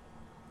Empire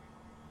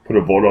put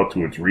a vote out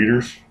to its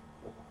readers,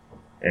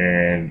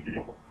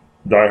 and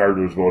Die Hard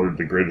was voted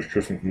the greatest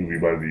Christmas movie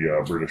by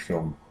the British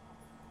film,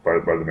 by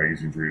the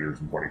magazine's readers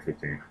in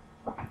 2015.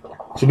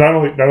 So not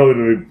only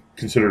do they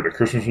consider it a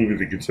Christmas movie,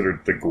 they consider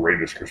it the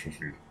greatest Christmas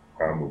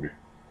movie.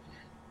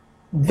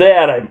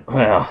 That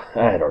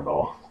I don't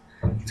know.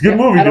 It's a good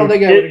movie. I don't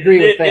think I would agree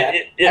with that.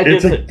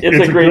 It's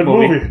a great good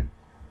movie.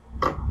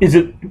 Is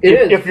it? It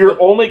is. If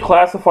you're only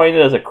classifying it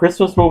as a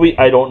Christmas movie,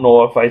 I don't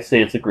know if I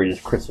say it's the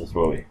greatest Christmas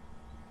movie.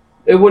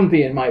 It wouldn't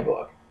be in my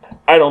book.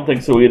 I don't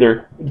think so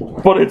either,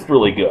 but it's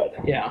really good.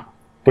 Yeah.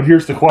 But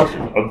here's the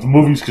question of the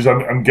movies, because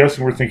I'm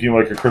guessing we're thinking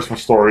like A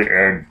Christmas Story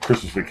and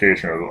Christmas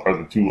Vacation are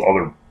the two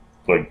other,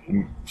 like,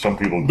 some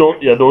people.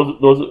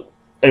 Those.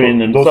 I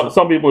mean, and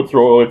some people would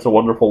throw "It's a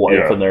Wonderful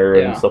Life" in there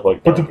and stuff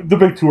like that. But the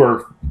big two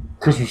are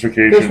Christmas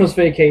Vacation. Christmas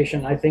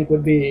Vacation, I think,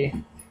 would be,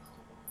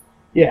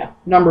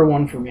 number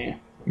one for me.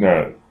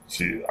 Nah,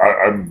 see,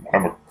 I'm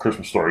a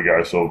Christmas Story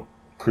guy, so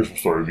Christmas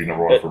Story would be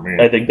number one for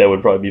me. I think that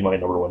would probably be my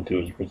number one too,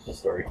 is A Christmas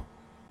Story.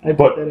 I'd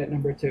put that at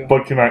number two.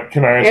 But can I ask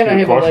and you I a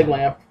have a leg question?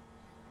 lamp.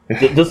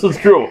 This is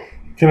true.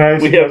 Can I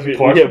ask We you guys a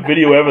question? have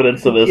video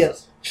evidence of this.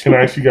 Yes, Can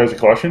I ask you guys a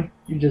question?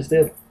 you just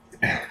did.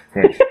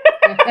 Thanks.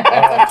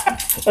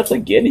 That's a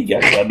giddy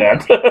guy on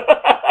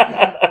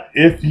that.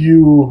 If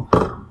you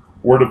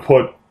were to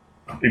put,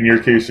 in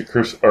your case, a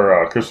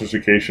Christmas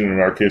Vacation, in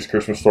our case,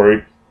 Christmas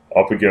Story,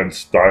 up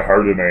against Die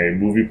Hard in a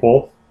movie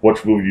poll,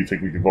 which movie do you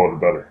think we could vote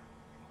better?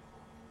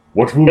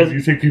 Which movie do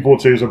you think people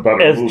would say is a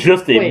better As movie?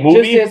 just a Wait,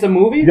 movie, just as a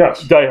movie?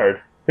 Yes. Die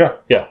Hard. Yeah.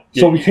 Yeah.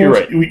 So we You're can't.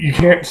 right. You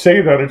can't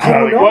say that it's I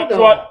not. don't know.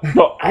 What?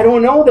 No, I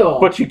don't know, though.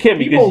 but you can,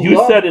 because People you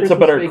love said it's a Christmas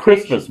better Vacation.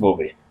 Christmas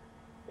movie.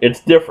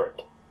 It's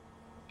different.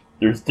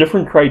 There's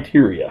different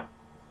criteria.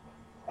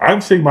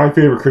 I'm saying my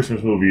favorite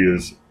Christmas movie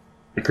is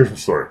A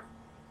Christmas Story.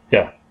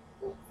 Yeah.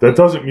 That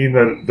doesn't mean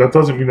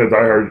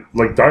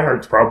that Die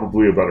Hard's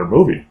probably a better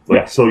movie.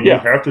 So you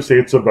have to say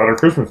it's a better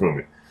Christmas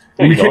movie.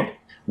 There you go.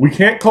 We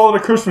can't call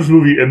it a Christmas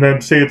movie and then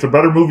say it's a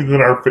better movie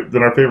than our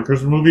favorite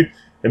Christmas movie,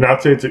 and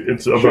not say it's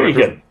a Sure better you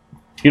Christmas. can.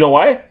 You know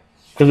why?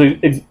 Because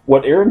it's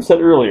what Aaron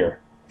said earlier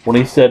when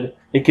he said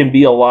it can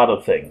be a lot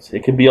of things.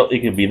 It can be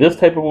this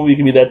type of movie. It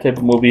can be that type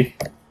of movie.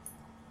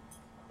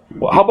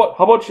 Well, how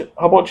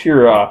about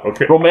your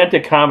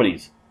romantic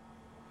comedies?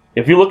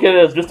 If you look at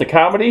it as just a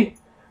comedy,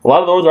 a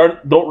lot of those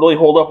don't really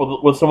hold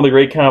up with some of the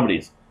great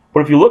comedies.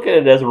 But if you look at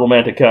it as a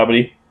romantic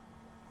comedy,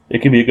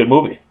 it can be a good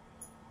movie.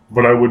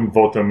 But I wouldn't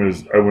vote any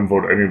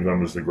of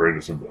them as the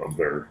greatest of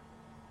their.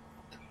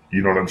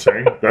 You know what I'm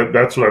saying?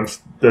 That's what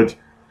I'm.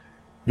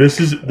 This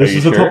is a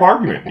sure? tough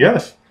argument.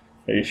 Yes.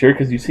 Are you sure?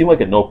 Because you seem like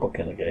a Notebook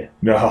kind of guy.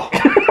 No.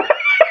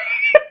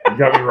 You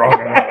got me wrong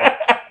on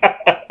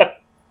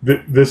that.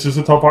 This is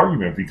a tough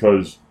argument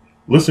because,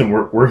 listen,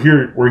 we're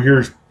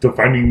here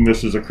defining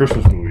this as a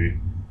Christmas movie,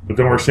 but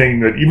then we're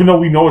saying that even though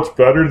we know it's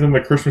better than the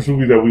Christmas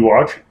movie that we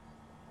watch,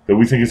 that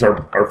we think is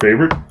our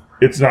favorite,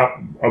 it's not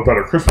a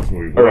better Christmas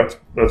movie. But Right.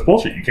 that's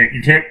bullshit.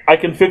 You can't. I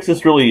can fix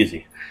this really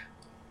easy.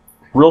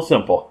 Real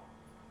simple.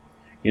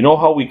 You know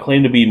how we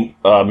claim to be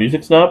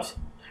music snobs?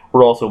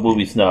 We're also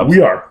movie snobs.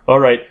 We are. All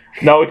right.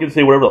 Now we can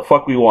say whatever the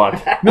fuck we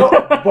want. No,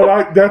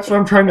 but that's what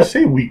I'm trying to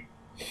say.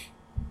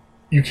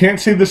 You can't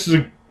say this is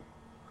a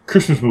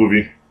Christmas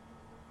movie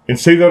and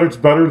say that it's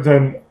better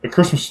than A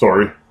Christmas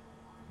Story,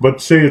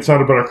 but say it's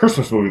not a better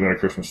Christmas movie than A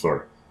Christmas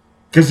Story.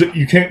 Because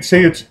you can't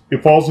say it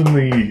falls in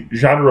the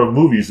genre of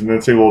movies and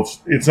then say, well,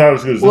 it's not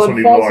as good as this one, it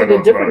even though falls I know into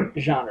it's better.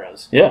 different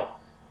genres. Yeah.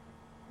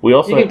 We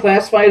also You can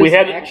classify it as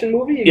an action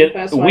movie.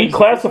 we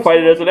classified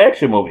it as an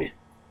action movie.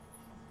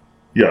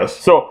 Yes.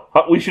 So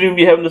we shouldn't even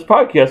be having this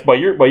podcast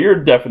by your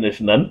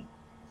definition then,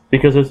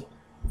 because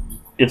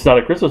it's not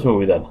a Christmas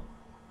movie then.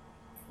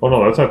 Oh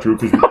no, that's not true.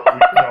 Because no,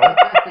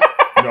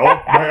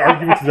 my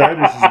argument to that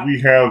is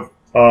we have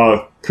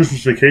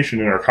Christmas Vacation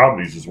in our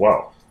comedies as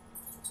well.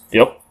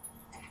 Yep.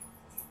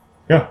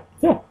 Yeah.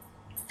 Yeah.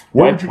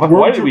 Why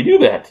did we do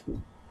that?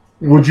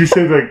 Would you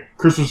say that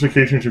Christmas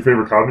Vacation is your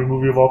favorite comedy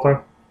movie of all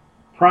time?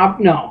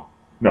 No.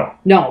 No.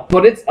 No,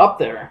 but it's up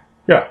there.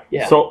 Yeah.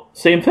 Yeah. So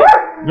same thing.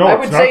 No, I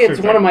would not say the it's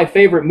same one of thing. my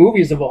favorite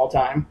movies of all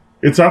time.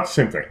 It's not the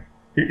same thing.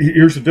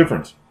 Here's the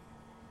difference.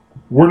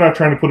 We're not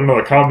trying to put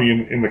another comedy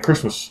in the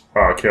Christmas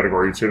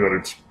category and say that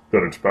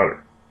it's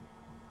better.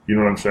 You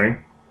know what I'm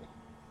saying?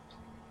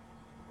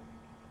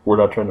 We're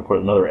not trying to put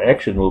another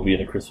action movie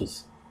in a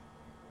Christmas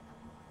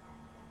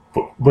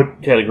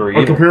But category a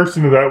either.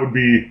 comparison to that would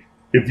be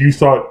if you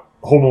thought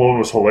Home Alone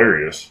was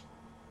hilarious,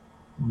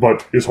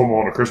 but is Home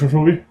Alone a Christmas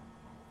movie?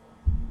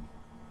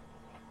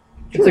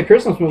 It's a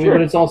Christmas movie, Sure.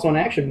 but it's also an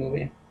action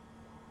movie.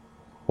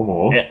 Home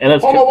Alone. And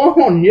it's Home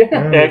Alone, yeah.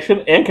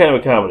 action and kind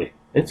of a comedy.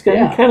 It's got,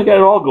 Yeah. kind of got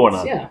it all going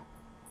on. Yeah.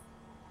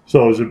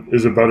 So is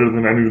it better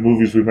than any of the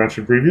movies we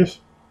mentioned previous?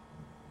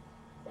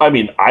 I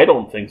mean, I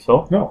don't think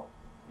so. No.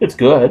 It's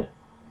good.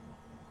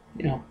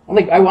 Yeah.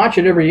 I watch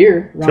it every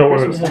year. It's around got,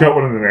 Christmas it's time. got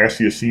one of the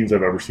nastiest scenes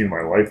I've ever seen in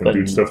my life, and But-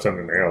 dude stuffs on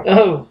the nail.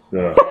 Oh.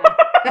 Yeah.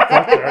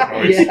 Fuck that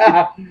noise.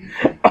 Yeah.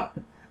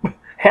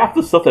 Half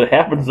the stuff that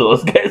happens to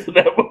those guys in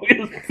that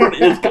movie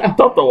is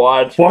tough to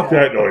watch. Fuck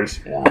that noise.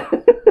 Yeah.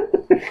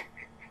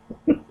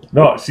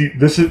 No, see,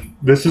 this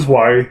is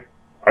why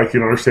I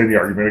can understand the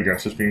argument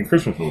against this being a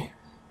Christmas movie.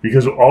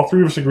 Because all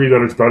three of us agree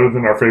that it's better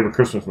than our favorite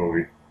Christmas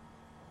movie,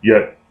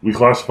 yet we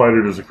classified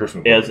it as a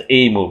Christmas movie. As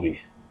a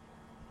movie.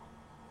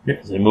 Yeah.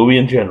 As a movie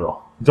in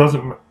general. It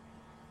doesn't.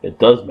 It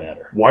does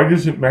matter. Why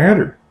does it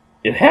matter?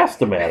 It has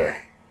to matter.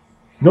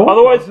 No.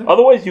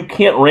 Otherwise you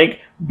can't rank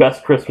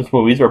best Christmas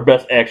movies or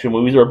best action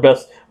movies or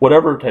best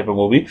whatever type of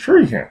movie. Sure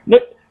you can. No,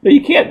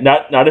 you can't.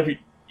 Not if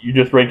you're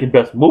just ranking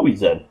best movies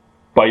then.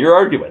 By your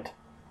argument.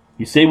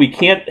 You say we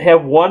can't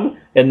have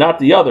one and not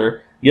the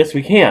other. Yes,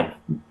 we can.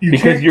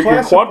 Because can't you're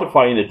classify-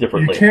 quantifying it You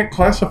differently. can't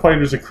classify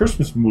it as a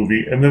Christmas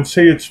movie and then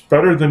say it's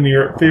better than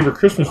your favorite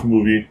Christmas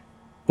movie,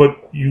 but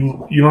you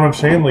know what I'm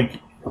saying? Like,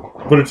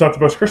 but it's not the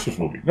best Christmas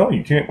movie. No,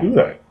 you can't do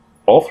that.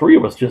 All three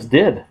of us just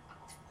did.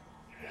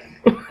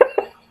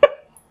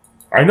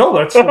 I know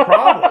that's the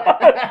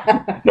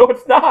problem. No,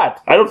 it's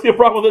not. I don't see a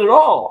problem with it at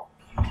all.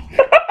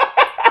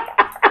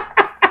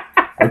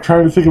 I'm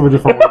trying to think of a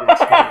different way to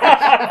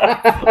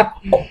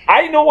explain it.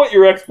 I know what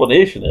your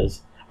explanation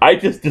is. I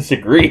just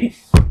disagree.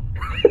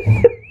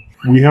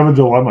 We have a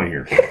dilemma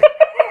here.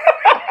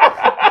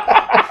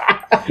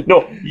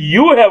 No,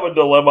 you have a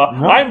dilemma.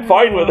 No. I'm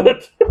fine with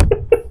it.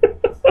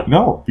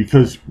 No,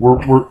 because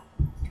we're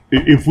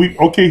if we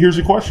okay. Here's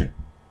a question: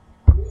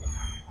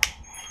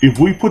 if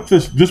we put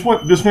this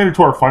made it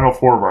to our final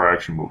four of our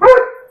action movie,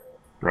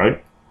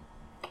 right?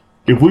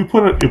 If we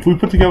put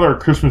together a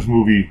Christmas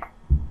movie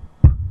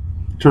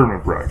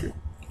tournament bracket,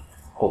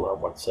 Hold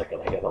on 1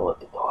 second. I gotta let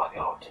the dog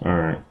out. all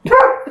right.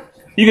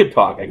 You can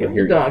talk. I can hear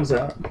Your you. dog's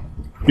out.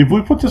 If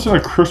we put this in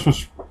a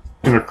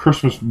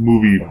Christmas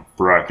movie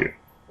bracket,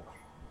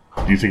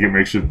 do you think it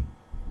makes it?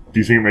 Do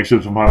you think it makes it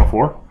to the final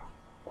four?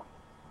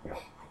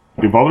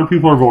 If other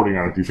people are voting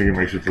on it, do you think it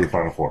makes it to the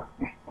final four?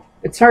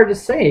 It's hard to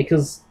say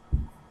because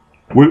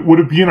Would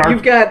it be in our? you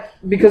got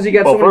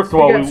Well, first of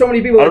all, so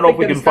many people I that don't know if think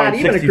we that can it's not find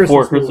even a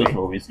 64 Christmas Christmas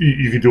movie. movies.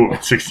 You could do it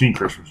with 16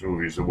 Christmas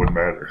movies. It wouldn't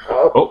matter.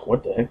 Oh,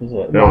 what the heck is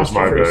that? That was Lost you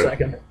my for a bad.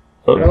 second.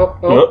 Oh,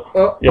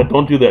 Oh. Yeah,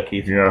 don't do that,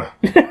 Keith. Yeah.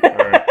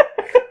 All right.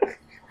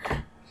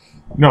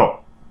 No,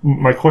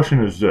 my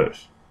question is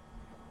this: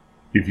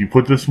 if you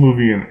put this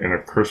movie in a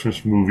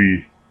Christmas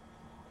movie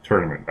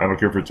tournament, I don't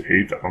care if it's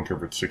 8, I don't care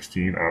if it's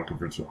 16, I don't care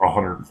if it's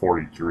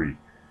 143,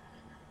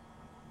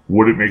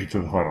 would it make it to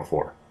the final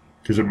four?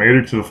 Because it made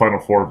it to the final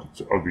four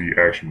of the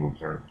action movie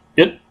tournament.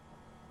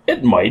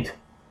 It might.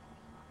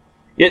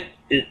 It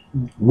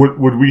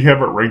Would we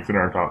have it ranked in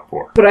our top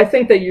four? But I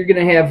think that you're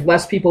going to have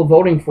less people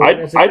voting for it.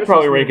 as a I'd Christmas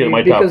probably rank it in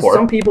movie my top because 4.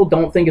 some people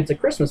don't think it's a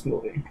Christmas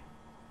movie.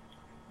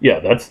 yeah,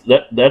 that's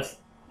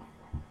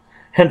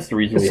hence the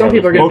reason Because we some have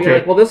people are this. going to be Okay.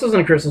 like, "Well, this isn't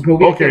a Christmas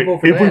movie. I Okay, can't vote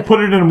for if we that." put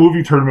it in a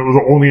movie tournament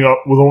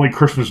with only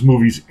Christmas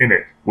movies in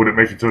it, would it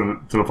make it to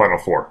the final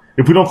four?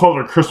 If we don't call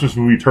it a Christmas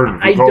movie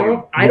tournament, we call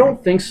it I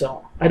don't think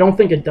so. I don't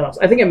think it does.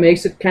 I think it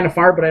makes it kind of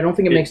far, but I don't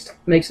think it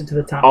makes it to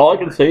the top. All I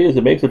can say is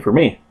it makes it for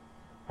me.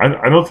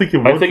 I don't think it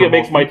would. I think for it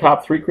makes most my people.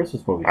 top 3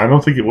 Christmas movies. I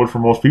don't think it would for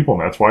most people,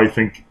 and that's why I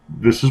think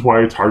this is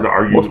why it's hard to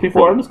argue. Most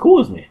people aren't as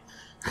cool as me.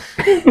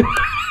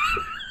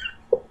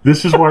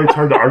 This is why it's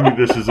hard to argue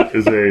this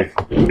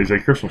is a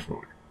Christmas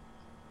movie.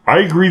 I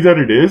agree that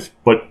it is,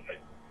 but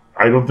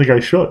I don't think I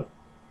should.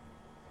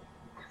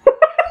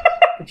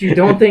 But you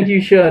don't think you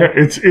should.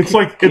 It's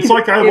like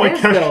I It like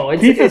is, though. Kesha.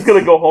 Keith is going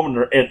to go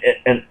home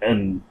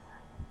and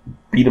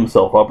beat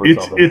himself up or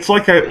something. It's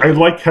like I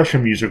like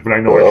Kesha music, but I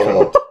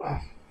know I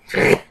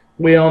shouldn't.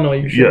 We all know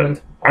you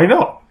shouldn't. I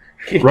know,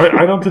 right?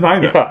 I don't deny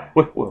that.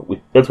 Yeah,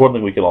 that's one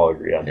thing we can all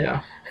agree on.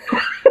 Yeah.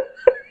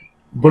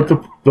 But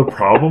the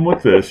problem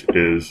with this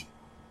is,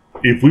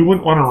 if we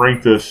wouldn't want to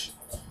rank this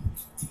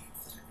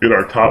in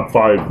our top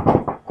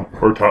 5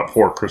 or top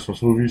 4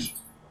 Christmas movies,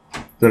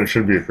 then it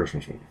shouldn't be a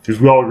Christmas movie. Because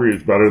we all agree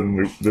it's better than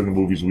the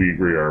movies we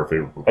agree are our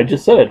favorite movies. I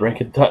just said I'd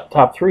rank it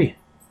top 3.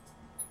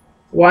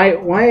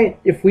 Why?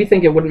 If we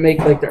think it wouldn't make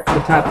like the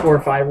top 4 or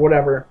 5,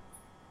 whatever,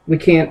 we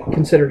can't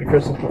consider it a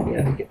Christmas movie.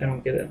 I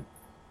don't get it.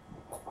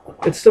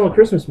 It's still a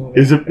Christmas movie.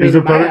 Is it- is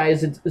in it my better-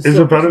 eyes, it's Is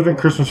still it better a than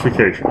Christmas Christmas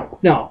Vacation? movie.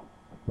 No,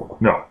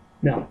 No.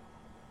 no.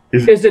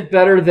 Is Is it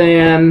better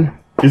than?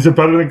 Is it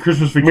better than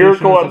Christmas Vacation?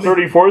 Miracle on as a-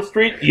 34th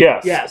Street?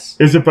 Yes. Yes.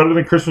 Is it better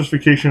than Christmas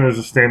Vacation as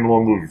a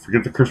standalone movie?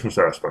 Forget the Christmas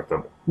aspect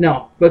of it.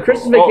 No. But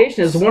Christmas Oh.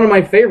 Vacation is one of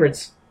my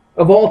favorites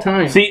of all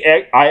time. See,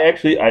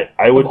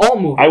 I would of all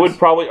movies. I would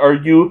probably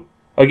argue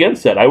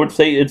against that. I would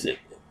say it's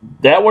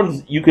that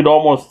one's you could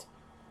almost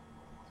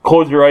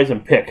close your eyes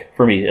and pick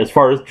for me as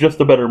far as just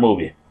a better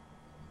movie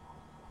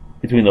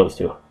between those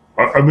two.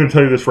 I'm going to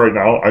tell you this right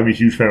now. I'm a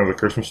huge fan of The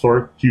Christmas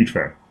Story. Huge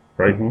fan.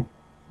 Right? Mhm.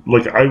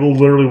 Like, I will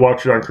literally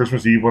watch it on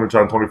Christmas Eve when it's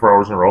on 24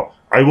 hours in a row.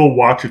 I will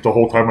watch it the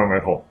whole time I'm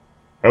at home.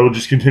 I will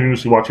just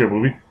continuously watch that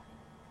movie.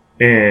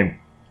 And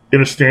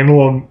in a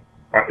standalone,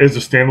 as a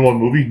standalone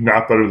movie,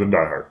 not better than Die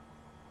Hard.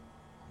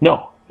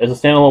 No, as a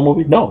standalone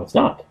movie, no, it's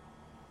not.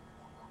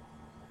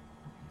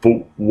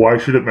 But why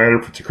should it matter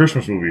if it's a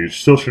Christmas movie? It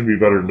still shouldn't be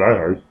better than Die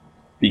Hard.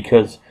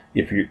 Because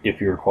if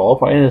you're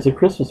qualifying as a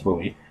Christmas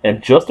movie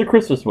and just a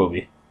Christmas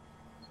movie,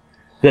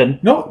 then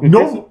No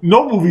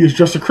movie is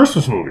just a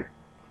Christmas movie.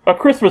 a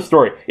Christmas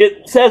Story.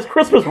 It says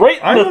Christmas right.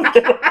 I know.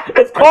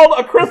 It's called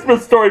A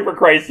Christmas Story, for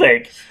Christ's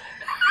sake.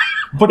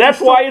 But That's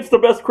why it's the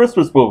best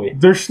Christmas movie.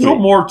 there's still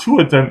more to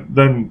it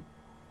than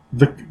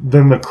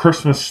the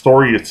Christmas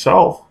story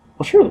itself.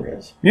 Well, sure there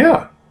is.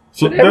 Yeah.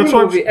 So But every that's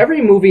what movie,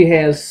 every movie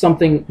has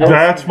something else.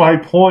 that's my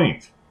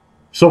point.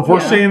 So if we're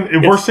Yeah.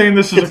 saying we're saying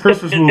this is a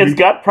Christmas movie, It's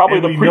got probably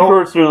and the we know-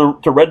 precursor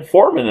to Red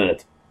Foreman in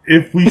it.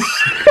 if we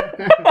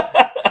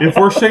if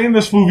we're saying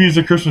this movie is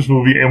a Christmas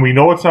movie and we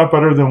know it's not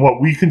better than what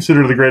we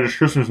consider the greatest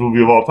Christmas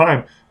movie of all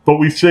time, but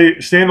we say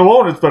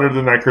standalone it's better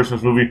than that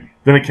Christmas movie,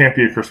 then it can't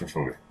be a Christmas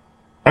movie.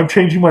 I'm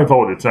changing my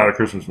vote. It's not a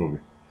Christmas movie.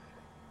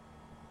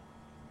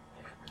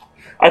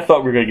 I thought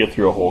we were going to get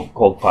through a whole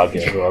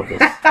podcast about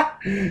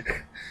this.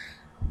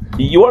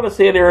 You want to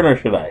say it, Aaron, or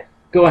should I?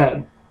 Go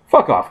ahead.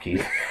 Fuck off,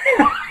 Keith.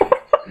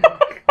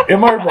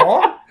 Am I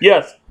wrong?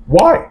 Yes.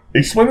 Why?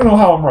 Explain to me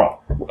how I'm wrong.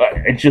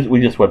 We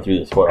just went through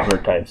this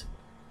 100 times.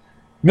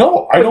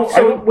 No, I don't.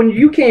 So when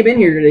you came in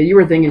here today, you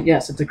were thinking,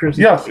 yes, it's a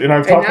Christmas. Yes, and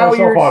I've And talked now myself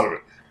you're- out of it.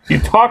 You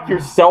talked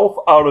yourself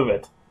out of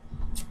it.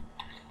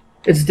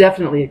 It's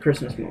definitely a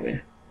Christmas movie.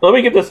 Let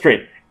me get this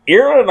straight.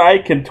 Aaron and I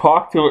can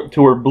talk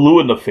to her blue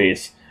in the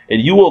face,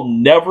 and you will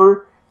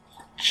never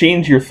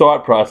change your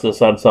thought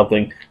process on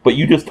something, but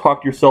you just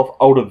talked yourself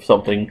out of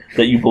something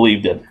that you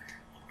believed in.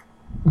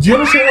 Do you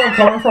understand where I'm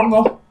coming from,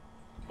 though?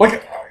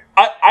 Like,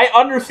 I It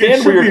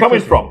understand should where be you're a coming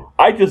Christmas from. movie.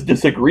 I just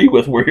disagree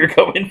with where you're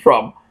coming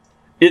from.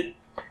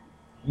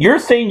 You're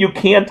saying you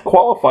can't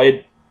qualify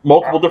it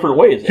multiple different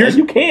ways, and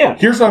you can.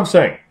 here's what I'm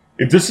saying.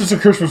 If this is a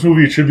Christmas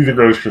movie, it should be the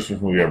greatest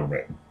Christmas movie ever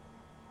made.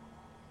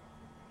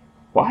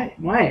 Why?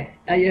 Why?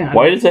 Yeah.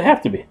 Why does it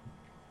have to be?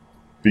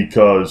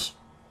 Because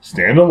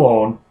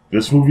standalone,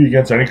 this movie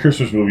against any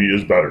Christmas movie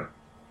is better.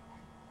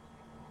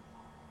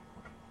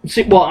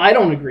 See, well, I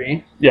don't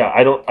agree Yeah,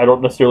 I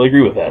don't necessarily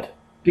agree with that.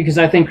 because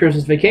I think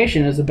Christmas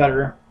Vacation is a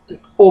better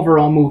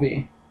overall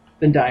movie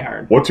than Die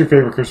Hard. What's your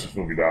favorite Christmas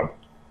movie, Dom?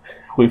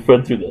 We've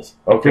been through this.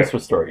 A Okay.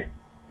 Christmas Story.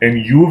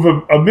 And you've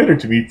admitted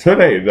to me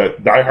today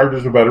that Die Hard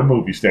is a better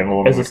movie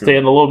standalone. As a than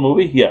standalone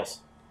movie, yes.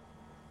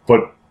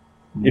 But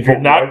If you're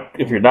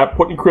but not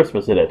putting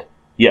Christmas in it,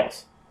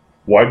 yes.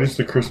 why does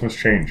the Christmas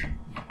change?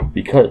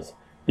 Because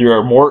there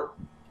are more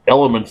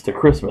elements to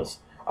Christmas.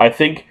 I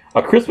think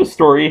A Christmas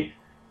Story,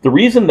 the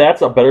reason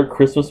that's a better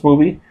Christmas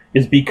movie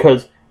is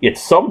because it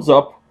sums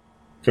up.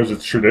 Because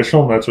it's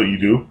traditional and that's what you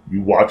do.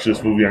 You watch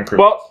this movie on Christmas.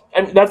 Well,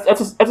 I mean, that's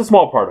a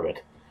small part of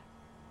it.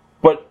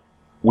 But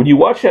when you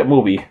watch that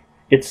movie,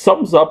 it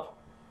sums up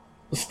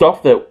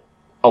stuff that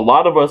a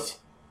lot of us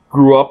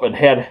grew up and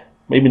had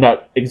maybe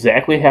not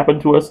exactly happen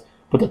to us,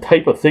 but the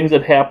type of things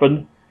that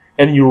happened,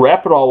 and you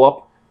wrap it all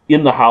up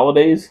in the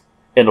holidays.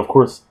 And of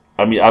course,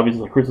 I mean,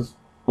 obviously, a Christmas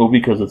movie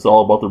because it's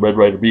all about the Red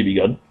Ryder BB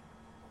gun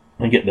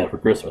and getting that for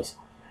Christmas.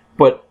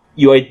 But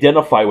you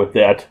identify with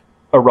that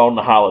around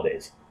the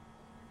holidays.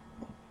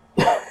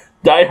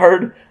 Die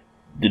Hard.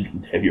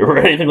 Have you ever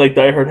had anything like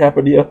Die Hard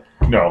happen to you?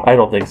 no. I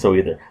don't think so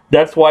either.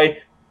 That's why,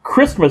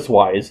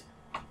 Christmas-wise,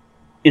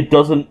 it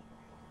doesn't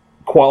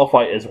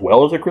qualify as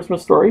well as A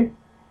Christmas Story,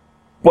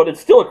 but it's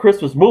still a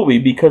Christmas movie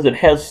because it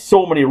has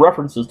so many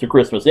references to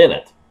Christmas in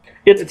it.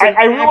 It's an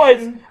I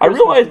realize action you're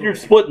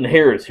Christmas splitting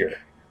hairs here.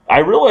 I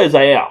realize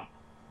I am,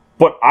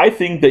 but I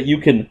think that you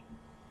can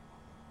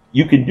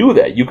do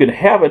that. You can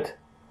have it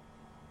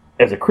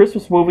as a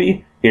Christmas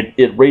movie.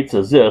 It rates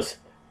as this.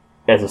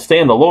 As a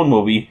standalone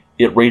movie,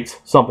 it rates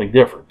something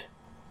different.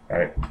 All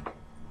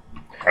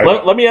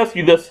right. Let me ask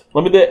you this.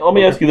 Let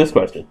me ask you this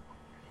question.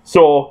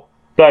 So,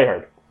 Die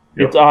Hard,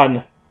 Yep. it's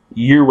on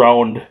year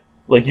round.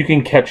 Like you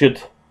can catch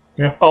it.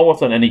 Yeah.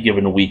 Almost on any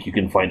given week, you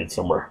can find it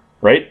somewhere,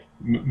 right?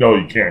 No,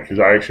 you can't, because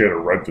I actually had to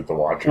rent it to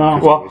watch it. Oh.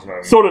 'cause it Well, wasn't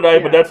on- so did I, Yeah.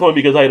 but that's only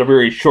because I had a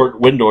very short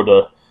window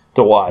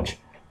to watch.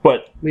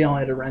 But We all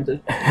had to rent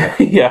it.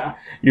 yeah,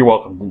 you're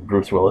welcome,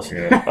 Bruce Willis.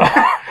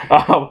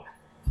 Yeah.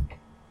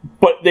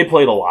 But they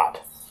played a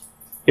lot.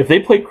 If they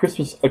played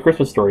A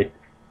Christmas Story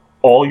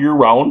all year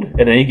round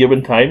at any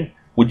given time,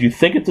 would you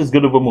think it's as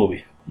good of a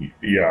movie?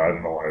 Yeah, I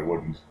don't know why I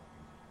wouldn't.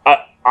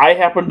 I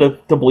happen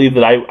to believe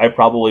that I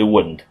probably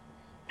wouldn't.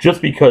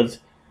 Just because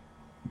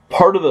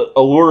part of the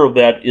allure of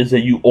that is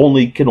that you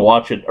only can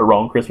watch it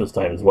around Christmas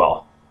time as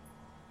well.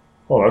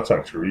 Well, that's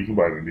not true. You can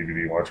buy the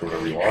DVD and watch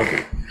whatever you want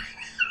to.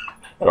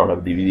 I don't have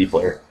a DVD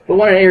player. But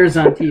when it airs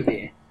on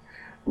TV,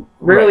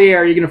 rarely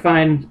are you going to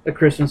find a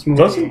Christmas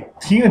movie. Doesn't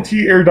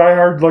TNT air Die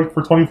Hard like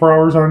for 24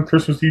 hours on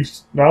Christmas Eve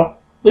now?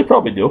 They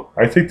probably do.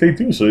 I think they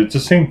do, so it's the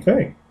same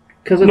thing.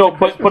 No,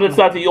 but it's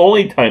not the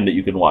only time that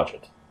you can watch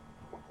it.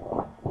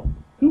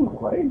 Dude,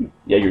 why?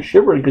 Yeah, you're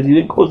shivering because you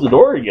didn't close the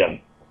door again.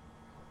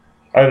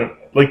 I don't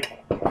like.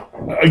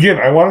 Again,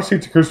 I want to say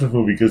it's a Christmas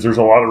movie because there's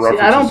a lot of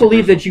references. I don't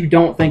believe that you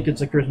don't think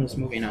it's a Christmas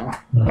movie now.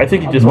 I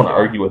think you just want to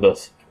argue with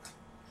us.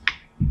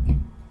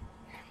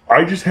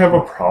 I just have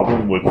a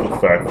problem with the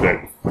fact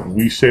that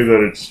we say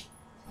that it's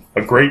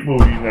a great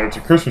movie and that it's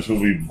a Christmas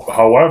movie.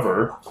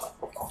 However,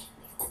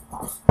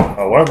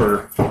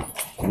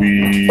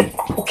 we.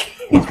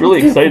 He's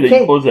really excited that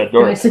you closed that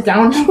door. Can I sit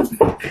down?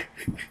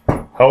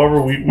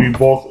 However, we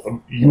both,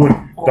 you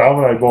and Dom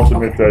and I both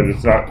admit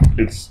that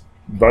it's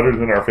better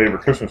than our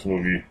favorite Christmas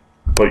movie,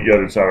 but yet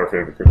it's not our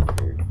favorite Christmas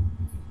movie.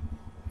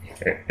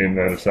 And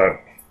that it's not a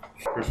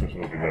Christmas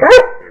movie, not our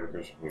favorite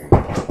Christmas movie.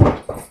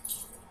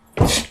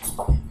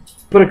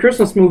 But a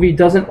Christmas movie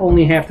doesn't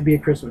only have to be a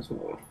Christmas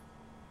movie.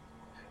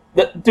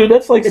 Dude,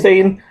 that's like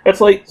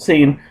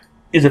saying,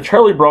 is a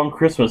Charlie Brown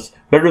Christmas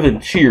better than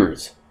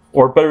Cheers?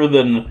 Or better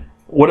than,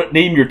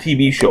 name your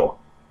TV show?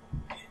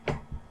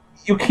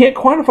 You can't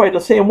quantify it the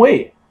same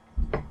way.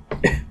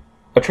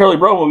 A Charlie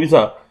Brown movie is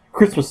a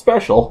Christmas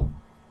special,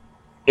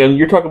 and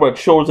you're talking about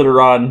shows that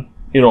are on,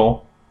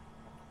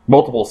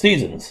 multiple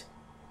seasons.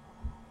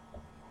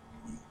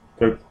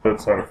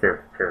 That's not a fair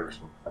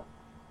comparison.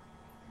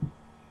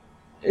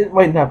 It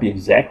might not be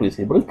exactly the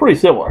same, but it's pretty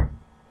similar.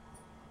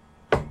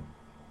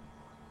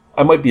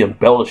 I might be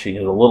embellishing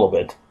it a little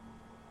bit.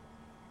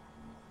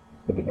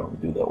 I've been known to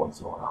do that once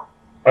in a while.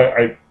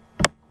 I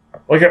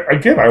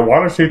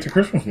want to say it's a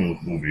Christmas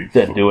movie.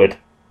 Then do it.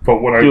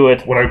 But when I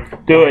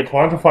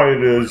quantify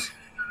it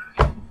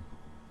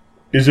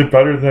is it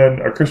better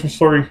than A Christmas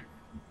Story?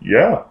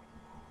 Yeah.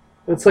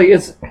 It's like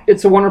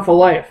it's a Wonderful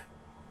Life.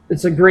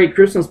 It's a great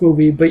Christmas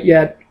movie, but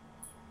yet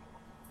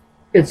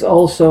it's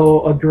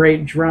also a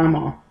great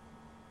drama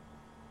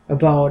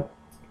about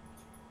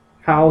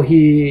how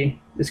he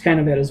is kind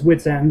of at his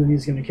wit's end and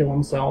he's going to kill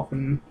himself,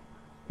 and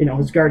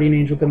his guardian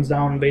angel comes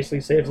down and basically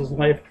saves his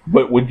life.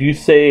 But would you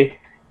say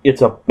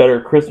it's a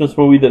better Christmas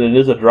movie than it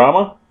is a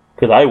drama?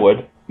 Because I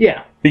would.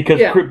 Yeah. Because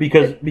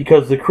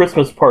the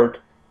Christmas part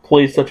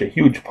plays such a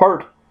huge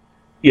part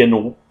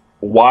in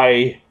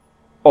why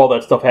all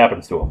that stuff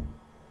happens to him.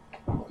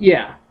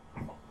 Yeah.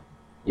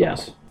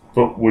 Yes.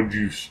 But would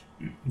you?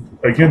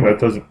 Again,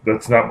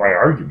 that's not my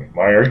argument.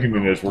 My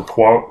argument is we're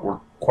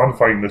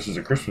quantifying this as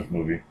a Christmas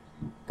movie,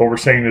 but we're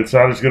saying it's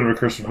not as good of a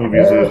Christmas movie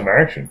as it is an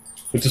action.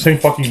 It's the same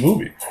fucking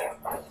movie.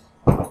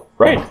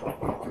 Right.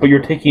 But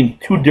you're taking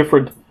two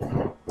different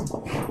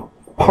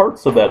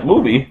parts of that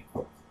movie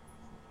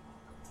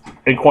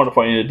and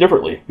quantifying it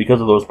differently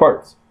because of those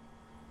parts.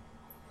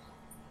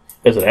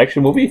 As an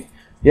action movie,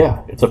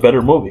 yeah, it's a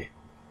better movie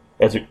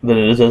than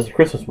it is as a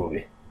Christmas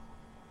movie.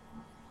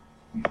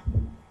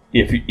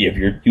 If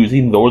you're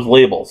using those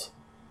labels.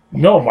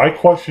 No, my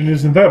question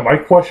isn't that. My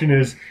question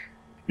is,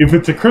 if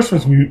it's a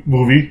Christmas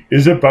movie,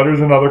 is it better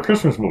than other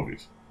Christmas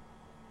movies?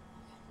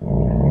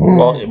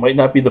 Well, it might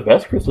not be the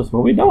best Christmas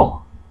movie,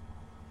 no.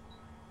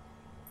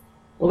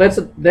 Well,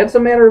 that's a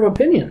matter of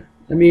opinion.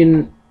 I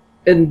mean,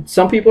 and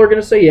some people are going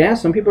to say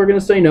yes, some people are going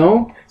to say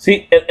no.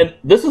 See, and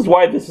this is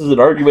why this is an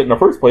argument in the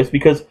first place,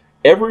 because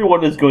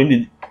everyone is going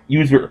to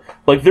use your...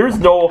 Like, there's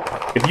no...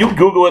 If you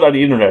Google it on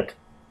the internet,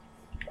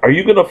 are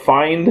you going to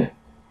find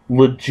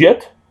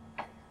legit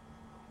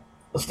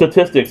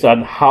statistics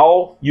on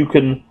how you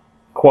can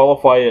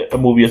qualify a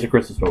movie as a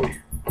Christmas movie?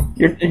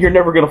 You're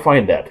never going to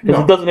find that,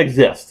 because it doesn't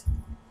exist.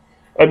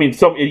 I mean,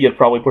 some idiot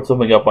probably put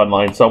something up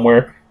online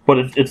somewhere, but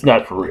it's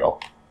not for real.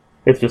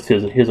 It's just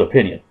his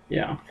opinion.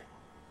 Yeah.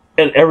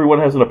 And everyone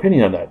has an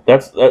opinion on that.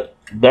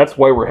 That's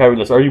why we're having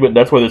this argument.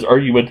 That's why this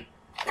argument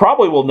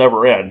probably will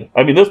never end.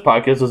 I mean, this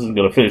podcast isn't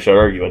going to finish that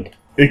argument.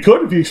 It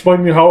could if you explain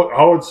to me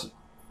how it's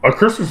a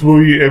Christmas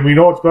movie and we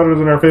know it's better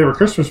than our favorite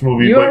Christmas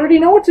movie. You already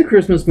know it's a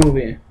Christmas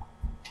movie.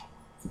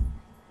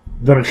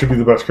 Then it should be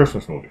the best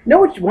Christmas movie.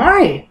 No,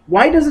 why?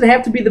 Why does it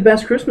have to be the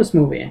best Christmas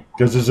movie?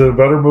 Because it's a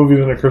better movie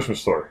than A Christmas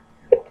Story.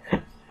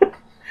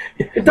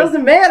 It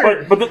doesn't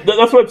matter. But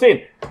that's what I'm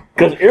saying.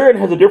 Because Aaron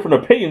has a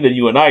different opinion than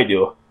you and I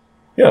do.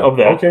 Yeah. Of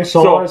that. Okay,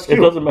 so I'll ask you. It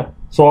doesn't matter.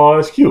 So I'll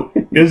ask you: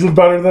 is it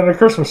better than A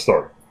Christmas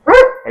Story?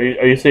 Are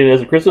you saying it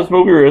as a Christmas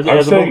movie or as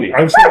a movie?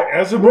 I'm saying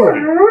as a movie.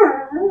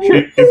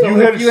 If you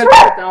had to sit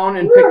down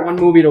and pick one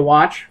movie to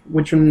watch,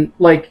 which one,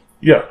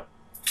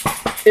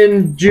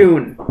 in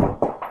June,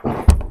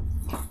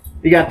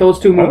 you got those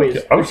two movies.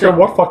 I don't care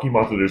what fucking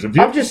month it is. If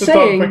you I'm just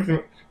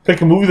saying,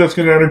 pick a movie that's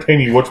going to entertain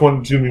you, which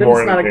one's going to be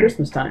more it's not entertaining? at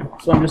Christmas time,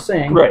 so I'm just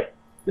saying. Right.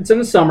 It's in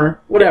the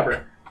summer,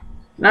 whatever.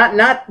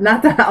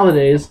 Not the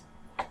holidays.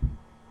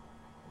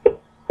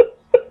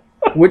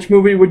 Which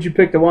movie would you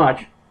pick to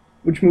watch?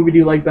 Which movie do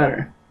you like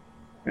better?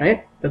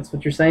 Right? That's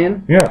what you're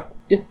saying? Yeah.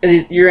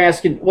 And you're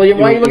asking, well,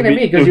 why are you looking at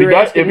me? Because you're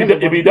asking him about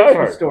the Die Christmas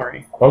Hard.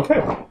 Story.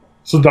 Okay.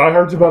 So Die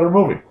Hard's a better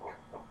movie.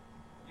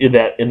 In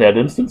that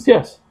instance,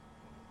 yes.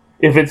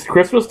 If it's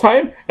Christmas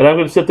time and I'm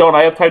going to sit down,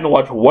 I have time to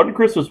watch one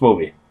Christmas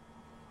movie.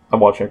 I'm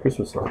watching A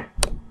Christmas Story.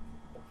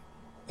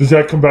 Does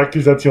that come back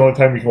because that's the only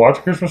time you can watch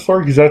A Christmas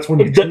Story? Because that's when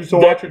you choose to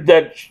watch it?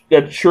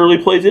 That surely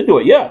plays into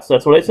it. Yes,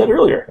 that's what I said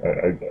earlier.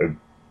 I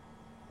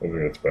think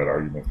that's a bad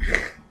argument.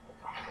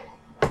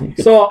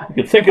 So, You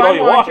can think it all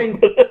you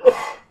want.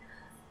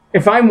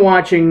 if I'm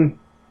watching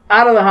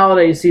out of the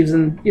holiday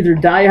season, either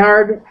Die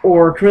Hard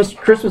or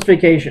Christmas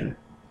Vacation,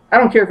 I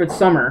don't care if it's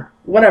summer,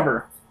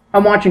 whatever,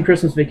 I'm watching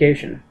Christmas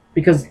Vacation.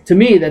 Because to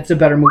me, that's a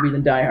better movie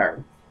than Die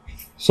Hard.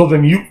 So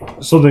then,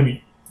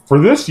 for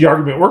this, the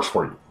argument works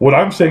for you. What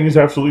I'm saying is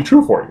absolutely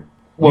true for you.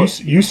 Well-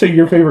 You say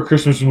your favorite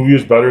Christmas movie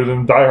is better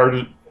than Die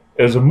Hard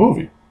as a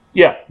movie.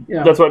 Yeah,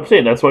 Yeah. that's what I'm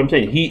saying.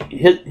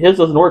 His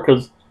doesn't work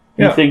because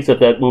he Yeah. thinks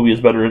that movie is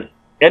better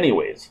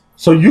anyways.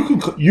 So you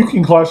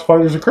can classify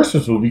it as a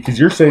Christmas movie because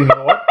you're saying, you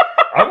know what?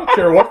 I don't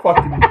care what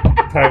fucking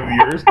time of the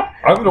year is.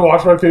 I'm going to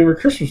watch my favorite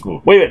Christmas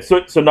movie. Wait a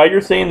minute. So now you're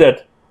saying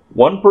that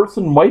one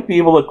person might be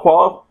able to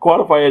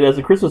quantify it as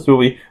a Christmas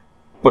movie,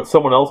 but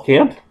someone else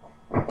can't?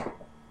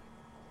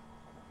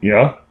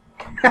 Yeah.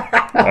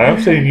 I'm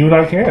saying you and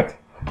I can't.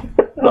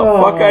 The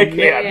fuck I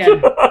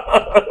can't.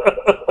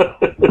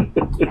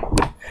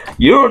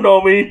 You don't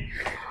know me.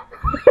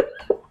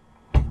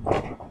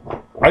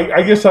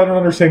 I guess I don't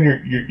understand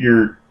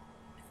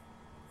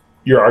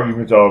your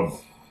argument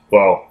of,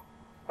 well,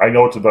 I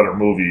know it's a better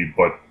movie,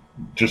 but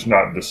just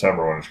not in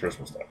December when it's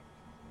Christmas time.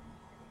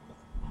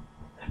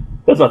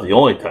 That's not the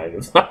only time.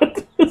 It's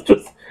not. It's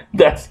just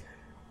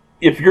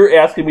if you're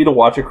asking me to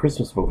watch a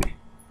Christmas movie,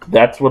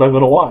 that's what I'm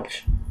going to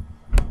watch.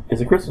 Is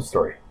A Christmas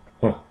Story.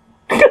 Huh.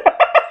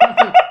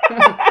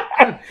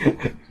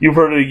 You've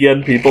heard it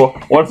again, people.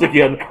 Once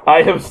again,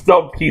 I have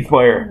stumped Keith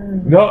Meyer.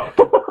 No.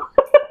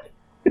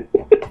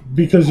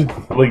 Because,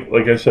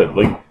 like I said,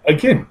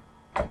 again,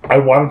 I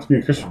want it to be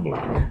a Christmas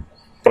movie,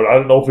 but I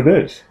don't know if it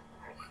is.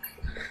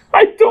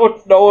 I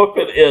don't know if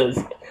it is.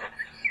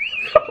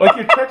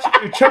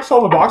 It checks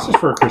all the boxes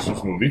for a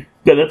Christmas movie,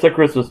 Then it's a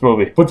Christmas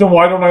movie. but then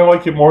why don't I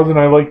like it more than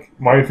I like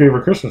my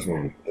favorite Christmas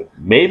movie?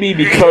 Maybe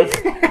because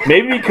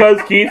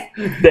Keith,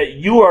 that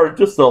you are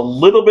just a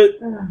little bit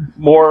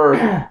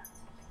more.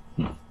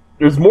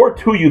 There's more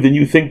to you than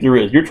you think there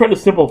is. You're trying to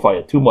simplify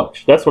it too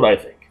much. That's what I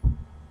think.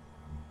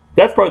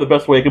 That's probably the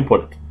best way I can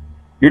put it.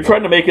 You're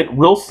trying to make it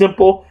real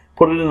simple.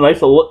 Put it in a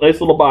nice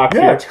little box.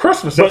 Yeah, here. it's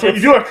Christmas. That's But what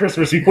you do at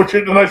Christmas. You put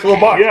it in a nice little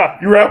box. Yeah.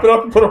 You wrap it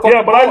up and put a fucking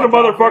Yeah, but I'm the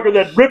ball on top. motherfucker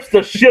that rips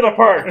the shit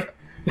apart.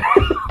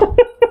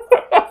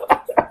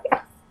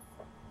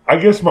 I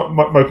guess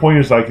my point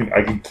is I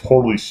can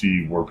totally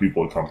see where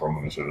people would come from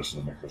when they say this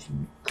isn't a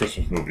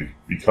Christmas movie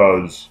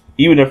because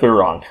Even if they're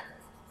wrong.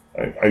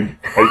 I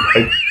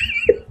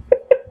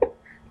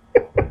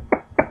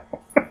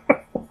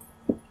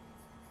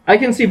I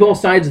can see both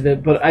sides of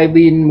it, but I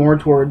lean more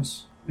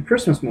towards the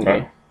Christmas movie.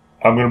 Okay.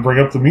 I'm going to bring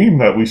up the meme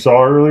that we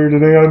saw earlier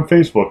today on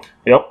Facebook.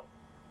 Yep.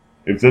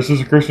 If this is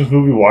a Christmas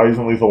movie, why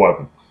isn't Lethal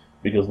Weapon?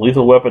 Because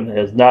Lethal Weapon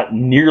has not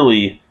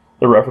nearly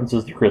the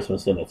references to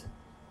Christmas in it.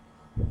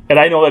 And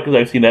I know that because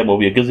I've seen that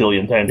movie a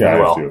gazillion times Yeah, as I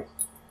well. do.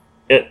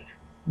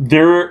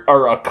 There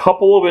are a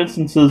couple of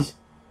instances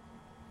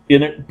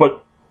in it,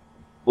 but,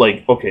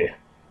 okay.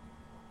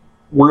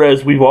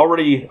 Whereas we've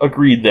already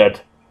agreed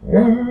that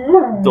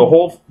the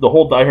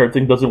whole Die Hard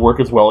thing doesn't work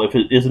as well if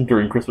it isn't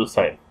during Christmas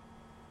time.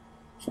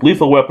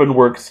 Lethal Weapon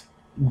works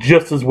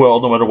just as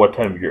well no matter what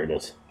time of year it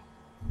is.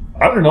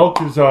 I don't know,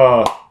 because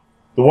the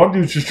one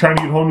dude's just trying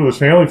to get home to his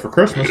family for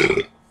Christmas.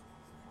 The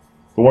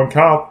one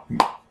cop.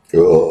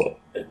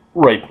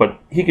 Right, but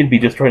he could be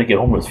just trying to get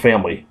home to his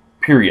family,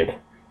 period.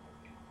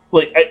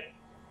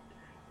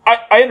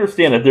 I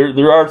understand that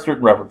there are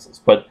certain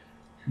references, but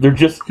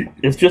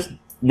it's just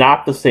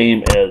not the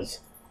same as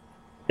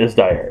Die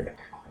Hard.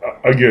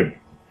 Again,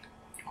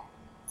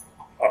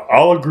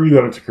 I'll agree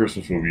that it's a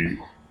Christmas movie,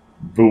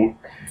 but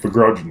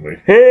begrudgingly.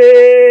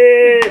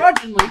 Hey!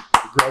 Begrudgingly.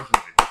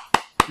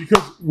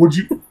 Because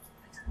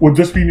would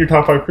this be in your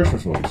top 5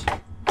 Christmas movies?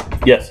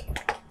 Yes.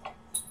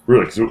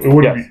 Really? So it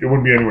wouldn't Yes. be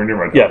anywhere near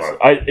my top Yes.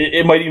 5.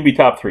 It might even be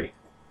top 3.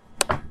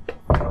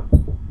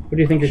 What do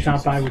you think your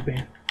top 5 would be?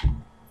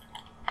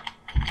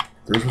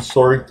 Christmas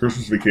Story,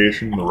 Christmas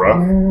Vacation, The Ref.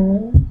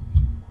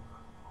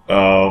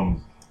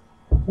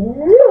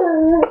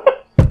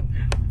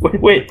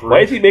 Wait. Why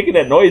is he making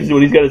that noise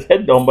when he's got his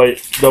head down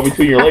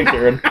between your legs,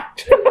 Aaron?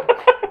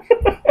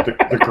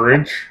 the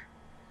Grinch.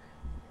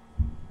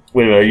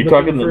 Wait a minute. Are you Look at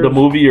talking the the fridge.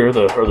 movie or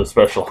the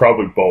special?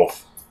 Probably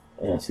both.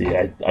 See,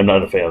 I'm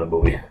not a fan of the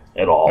movie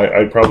at all.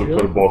 I'd probably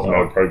put them both in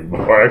that.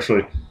 Or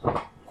actually,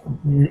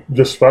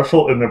 the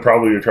special and then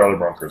probably a Charlie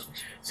Brown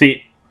Christmas.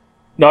 See,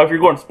 now if you're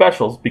going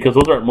specials, because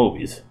those aren't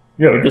movies,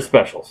 Yeah, they're just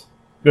specials.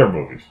 They're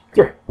movies.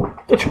 The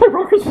Charlie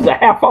Brown Christmas is a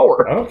half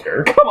hour. I don't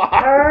care. Come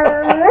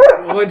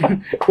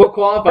on. What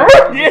qualifies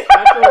as a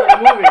special in a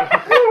movie?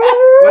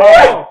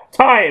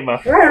 Time.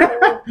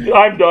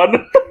 I'm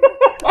done.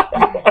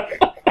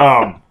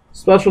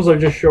 Specials are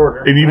just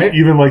shorter. And right?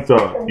 even like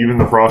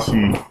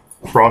the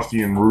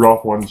Frosty and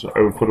Rudolph ones,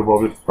 I would put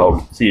above it.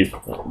 Oh, see,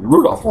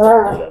 Rudolph.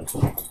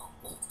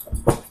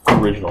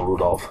 Original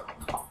Rudolph.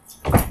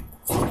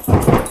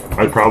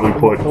 I'd probably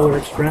put. Polar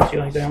Express, you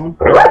like that one?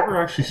 I've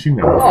never actually seen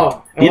that.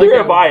 Oh, Neither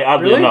have I,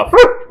 oddly Really? enough.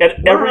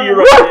 And every year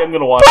I say I'm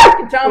going to watch it.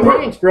 Fucking Tom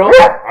Hanks, bro.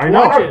 I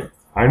know. Watch it.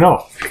 I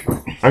know.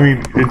 I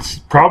mean, it's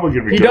probably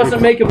gonna be. He good.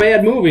 doesn't make a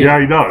bad movie.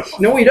 Yeah, he does.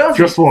 No, he doesn't.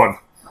 Just one.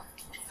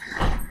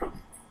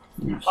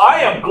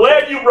 I am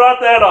glad you brought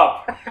that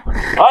up.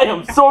 I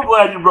am so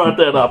glad you brought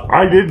that up.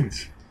 I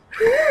didn't.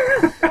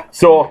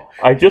 So,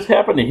 I just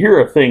happened to hear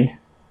a thing.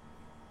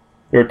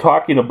 They were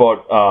talking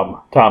about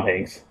Tom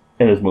Hanks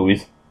and his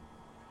movies.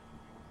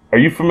 Are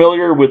you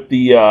familiar with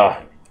the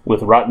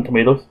with Rotten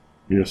Tomatoes?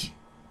 Yes.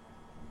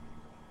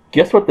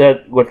 Guess what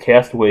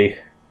Castaway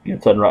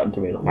gets on Rotten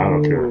Tomatoes? I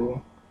don't care.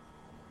 Ooh.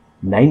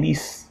 90.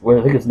 Well,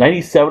 I think it's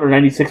 97 or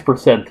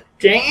 96%.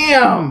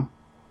 Damn.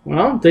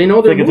 Well, they know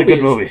I their think it's a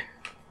good movie.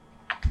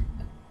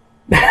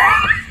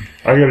 I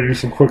gotta do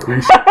some quick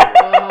research.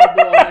 Oh,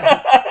 boy.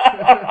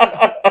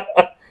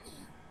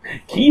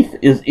 Keith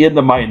is in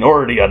the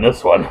minority on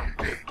this one.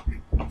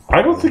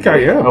 I don't think I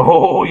am.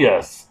 Oh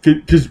yes.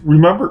 Because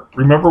remember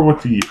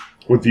what the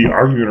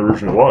argument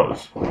originally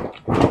was.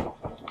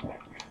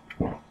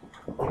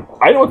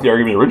 I know what the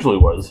argument originally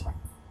was.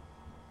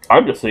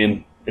 I'm just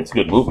saying it's a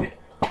good movie.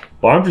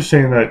 Well, I'm just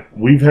saying that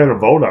we've had a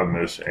vote on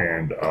this,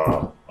 and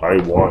I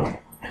won.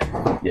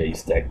 Yeah, you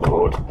stacked the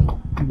vote.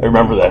 I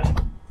remember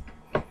that.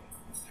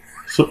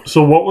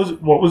 So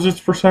what was its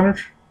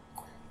percentage?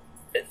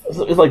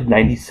 It's like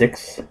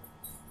 96, Are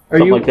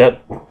something you like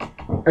that.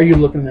 Are you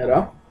looking that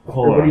up?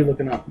 Hold Or what are you on.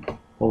 looking up?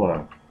 Hold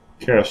on.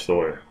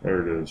 Castaway.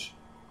 There it is.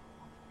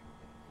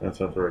 That's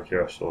not the right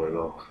Castaway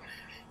though.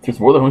 There's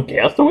more than one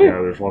Castaway?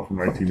 Yeah, there's one from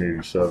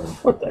 1987.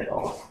 What the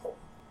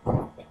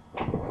hell?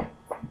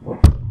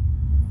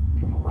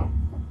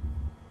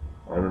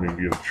 I don't even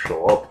get it to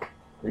show up.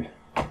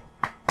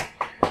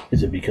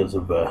 Is it because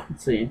of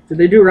Let's see. Did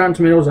they do Rotten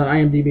Tomatoes on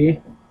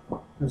IMDb?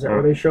 Is that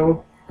where they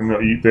show? And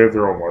they have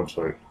their own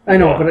website. I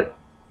know, Yeah. but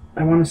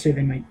I want to say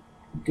they might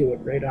do it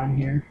right on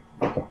here.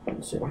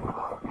 Let's see.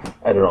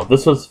 I don't know.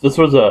 This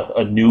was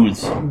a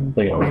news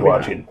thing I was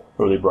watching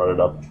where they brought it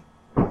up.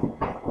 I'm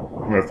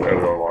gonna have to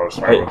edit a lot of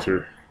silence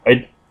here.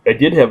 I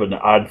did have an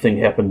odd thing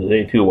happen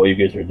today too while you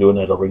guys are doing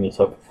that. I'll bring this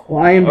up.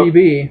 Well,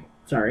 IMDb,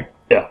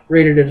 Yeah.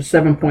 rated it a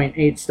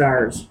 7.8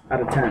 stars out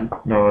of 10.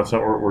 No, that's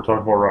not what we're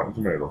talking about. Rotten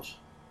Tomatoes.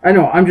 I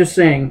know. I'm just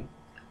saying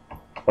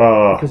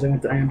Uh, because I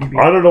went to IMDb.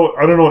 I don't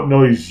know what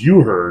noise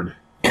you heard,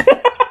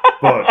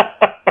 but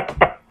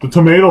the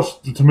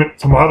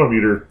tomato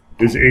meter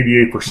is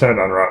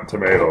 88% on Rotten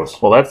Tomatoes.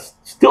 Well, that's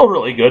still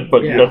really good,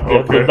 but Yeah.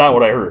 that's Okay. not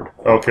what I heard.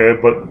 Okay,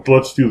 but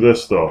let's do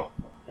this though.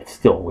 It's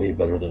still way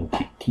better than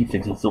Keith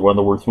thinks it's one of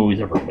the worst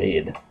movies ever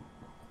made.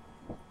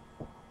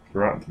 The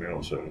Rotten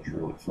Tomatoes said it's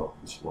really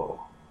fucking slow.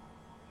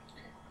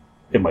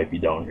 It might be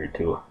down here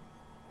too.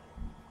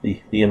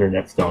 The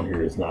internet's down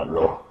here is not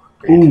real.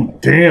 Ooh,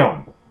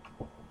 damn!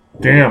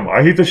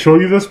 I hate to show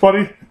you this,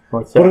 buddy,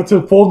 What's but that? it's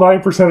a full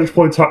 9 percentage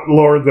points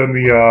lower than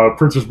the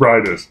Princess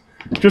Bride is.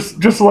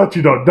 Just to let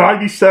you know,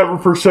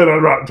 97%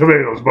 on Rotten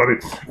Tomatoes, buddy.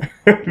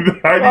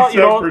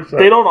 97%.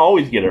 They don't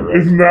always get it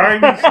It's right.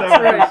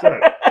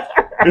 97%.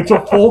 It's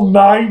a full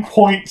 9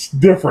 points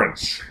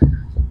difference.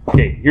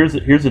 Okay, here's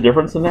the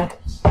difference in that.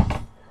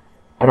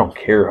 I don't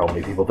care how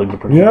many people think the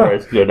Princess Yeah. Bride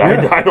is good.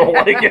 Yeah. I don't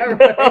like it.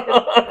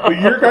 But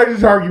your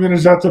guys' argument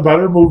is that's a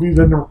better movie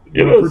than the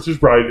It is. Princess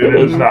Bride. It It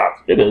is is. not.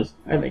 It is.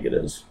 I think it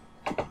is.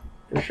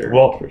 For sure.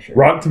 Well, For sure.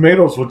 Rotten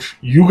Tomatoes, which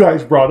you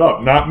guys brought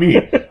up, not me.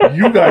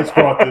 You guys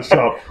brought this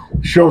up,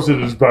 shows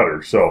it is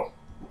better. So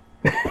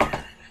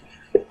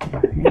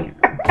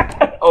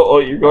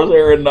Oh, here goes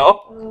Aaron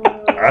now.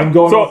 I'm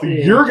going So-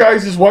 with your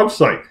guys'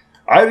 website.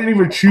 I didn't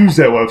even choose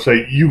that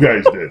website. You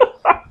guys did.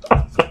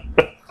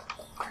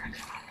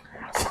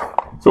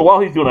 So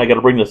while he's doing, I got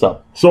to bring this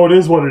up. So it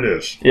is what it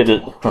is. It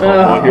is.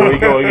 Oh, here we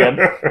go again.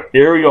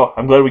 Here we go.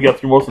 I'm glad we got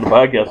through most of the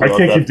podcast. I about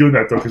can't that. keep doing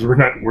that though because we're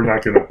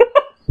not gonna.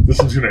 This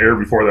is gonna air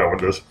before that one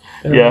does.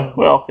 Yeah,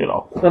 well, you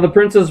know. So The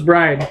Princess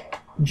Bride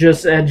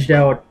just edged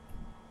out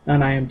on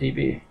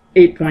IMDb.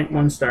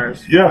 8.1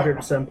 stars. Yeah.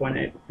 Compared to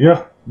 7.8.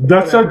 Yeah,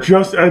 that's Whatever. not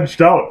just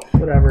edged out.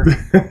 Whatever.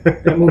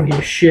 That movie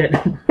is shit.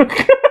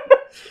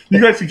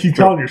 You guys can keep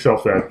telling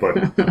yourself that, but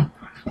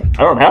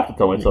I don't have to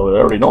tell myself it. I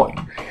already know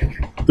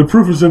it. the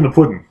proof is in the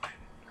pudding.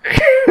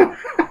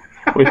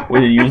 We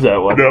didn't use that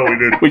one. No, we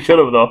didn't. We should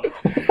have, though.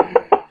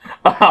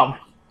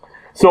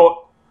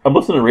 So, I'm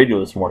listening to radio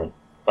this morning.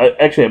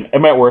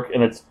 I'm at work,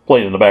 and it's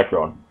playing in the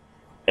background.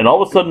 And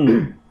all of a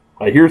sudden,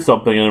 I hear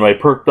something, and I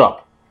perked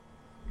up.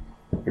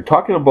 They're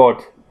talking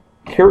about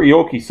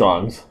karaoke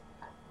songs,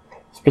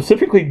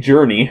 specifically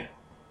Journey,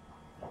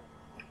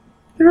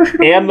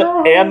 and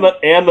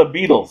the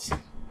Beatles.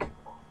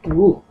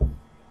 Ooh.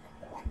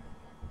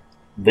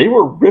 They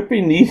were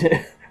ripping these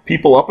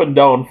people up and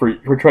down for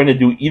trying to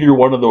do either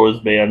one of those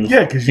bands.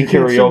 Yeah, because you in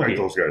can't sing karaoke. like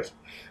those guys.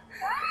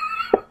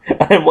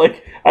 I'm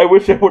like, I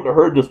wish I would have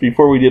heard this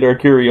before we did our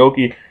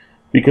karaoke,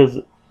 because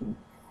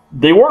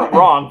they weren't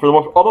wrong for the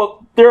most.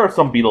 Although there are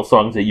some Beatles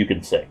songs that you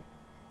can sing,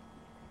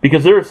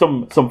 because there are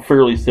some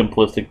fairly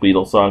simplistic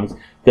Beatles songs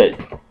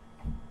that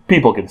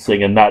people can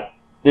sing and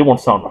they won't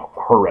sound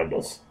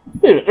horrendous.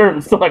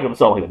 They're still not going to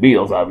sound like the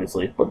Beatles,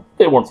 obviously, but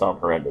they won't sound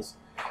horrendous.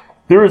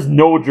 There is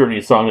no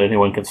Journey song that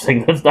anyone can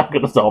sing that's not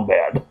going to sound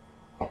bad.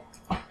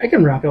 I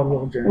can rock out a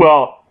little Journey.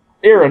 Well,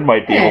 Aaron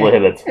might be able to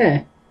hit it.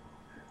 Eh.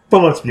 But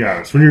let's be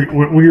honest, when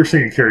you're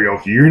singing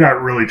karaoke, you're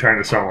not really trying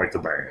to sound like the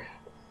band.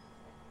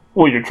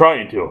 Well, you're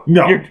trying to.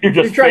 No. You're You're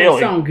just trying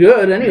failing. to sound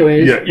good,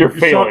 anyways. Yeah, you're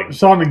failing.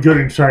 Sounding good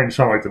and trying to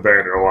sound like the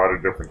band are a lot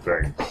of different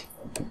things.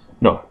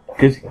 No,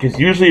 because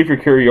usually if you're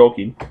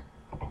karaoke,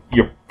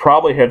 you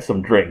probably had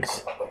some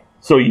drinks,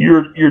 so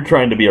you're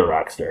trying to be a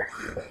rock star.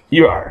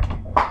 You are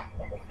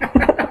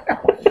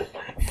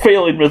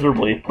failing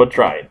miserably, but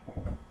trying.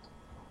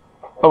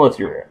 Unless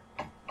you're Aaron.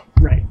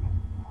 Right.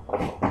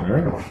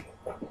 Yeah.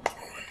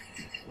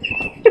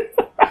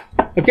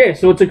 Okay,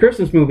 so it's a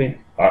Christmas movie.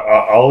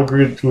 I'll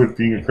agree to it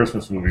being a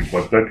Christmas movie,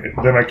 but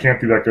then I can't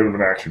be that good of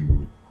an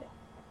action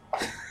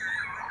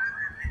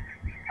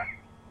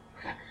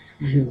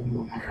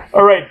movie.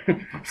 All right.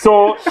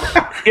 So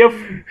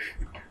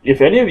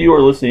if any of you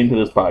are listening to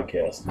this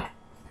podcast,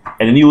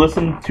 and then you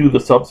listen to the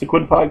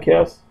subsequent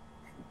podcast,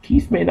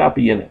 Keith may not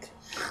be in it.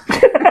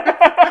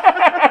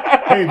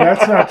 Hey,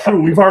 that's not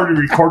true. We've already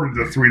recorded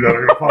the 3 that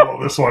are going to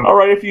follow this one. All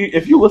right.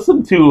 If you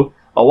listen to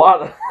a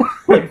lot,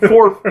 like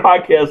 4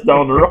 podcasts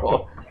down the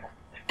road,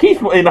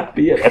 Keith may not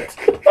be in it.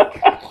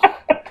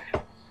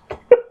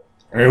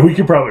 Hey, we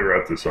can probably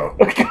wrap this up.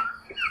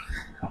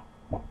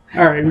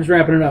 All right, who's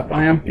wrapping it up?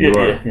 I am. You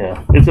are.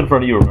 Yeah. It's in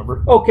front of you,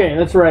 remember? Okay,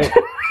 that's right.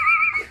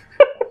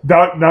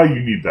 Now you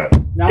need that.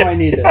 Now I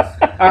need this.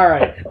 All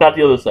right. Not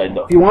the other side,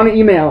 though. If you want to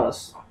email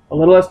us, a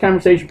little less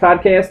conversation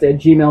podcast at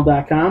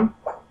gmail.com.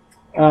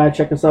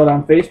 Check us out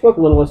on Facebook,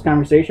 a little less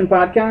conversation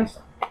podcast.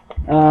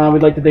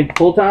 We'd like to thank the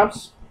Pull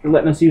Tops for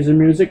letting us use their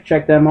music.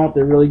 Check them out.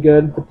 They're really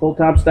good.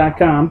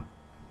 thepulltops.com.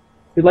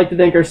 We'd like to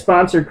thank our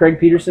sponsor, Craig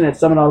Peterson at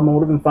Summit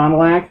Automotive in Fond du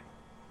Lac.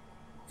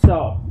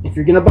 So, if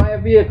you're going to buy a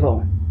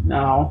vehicle,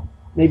 now,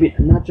 maybe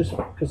not just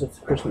because it's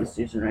Christmas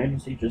season, right?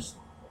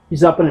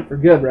 He's upping it for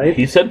good, right?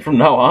 He said from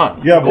now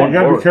on. Yeah, but going we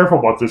got to be forward. careful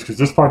about this because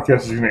this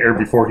podcast is going to air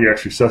before he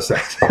actually says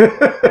that.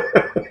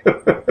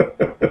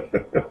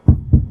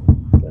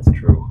 That's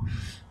true.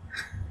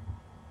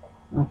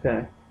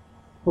 Okay.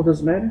 Well,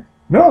 does it matter?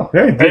 No,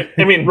 hey,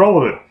 I mean-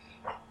 roll with it.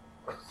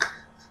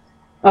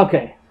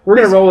 Okay. We're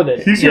going to roll with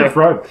it. He's your Yeah.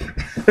 friend.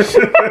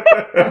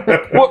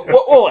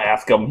 We'll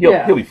ask him.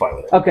 He'll be fine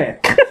with it. Okay.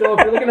 So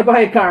if you're looking to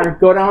buy a car,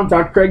 go down and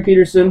talk to Craig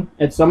Peterson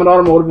at Summit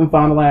Automotive in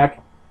Fond du Lac.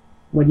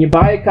 When you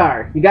buy a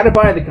car, you got to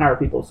buy the car,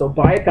 people. So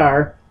buy a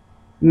car,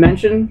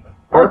 mention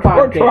our Or a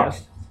truck.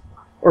 podcast.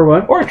 Or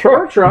what? Or a truck.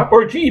 Or a truck.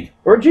 Or a Jeep.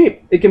 Or a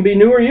Jeep. It can be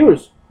new or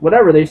used.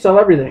 Whatever. They sell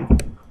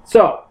everything.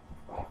 So,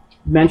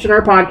 mention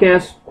our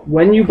podcast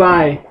when you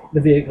buy the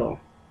vehicle.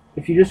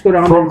 If you just go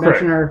down there From and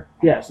mention Craig. our...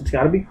 Yes, it's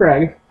got to be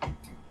Craig.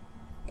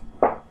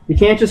 You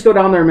can't just go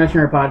down there and mention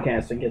our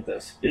podcast and get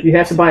this. You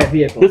have to buy a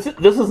vehicle. This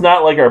is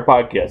not like our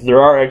podcast.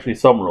 There are actually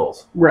some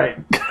rules. Right.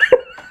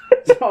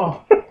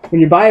 So,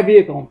 when you buy a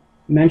vehicle,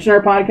 mention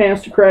our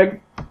podcast to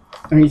Craig,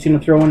 and he's going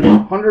to throw in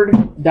a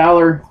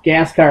 $100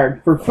 gas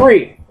card for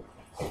free.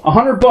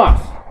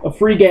 $100 of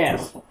free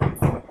gas.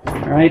 All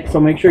right, so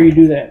make sure you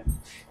do that.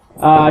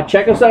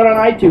 Check us out on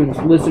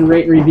iTunes. Listen,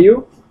 rate, and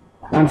review.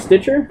 On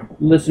Stitcher.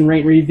 Listen,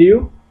 rate, and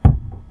review.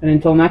 And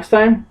until next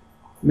time,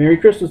 Merry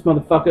Christmas,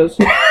 motherfuckers.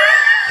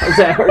 How's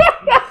that work?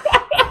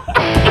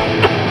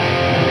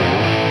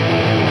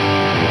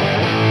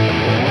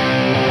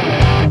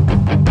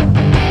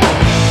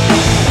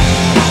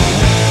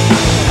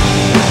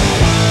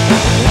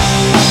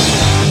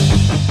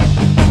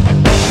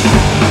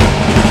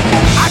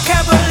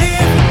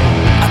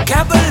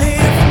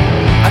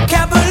 I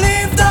can't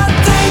believe the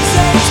things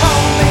they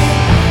told me.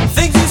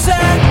 Things you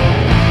said,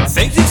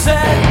 things you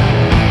said,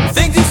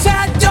 things you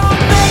said don't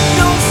make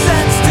no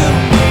sense to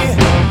me.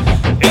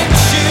 It's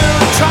sheer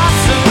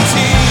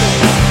atrocity.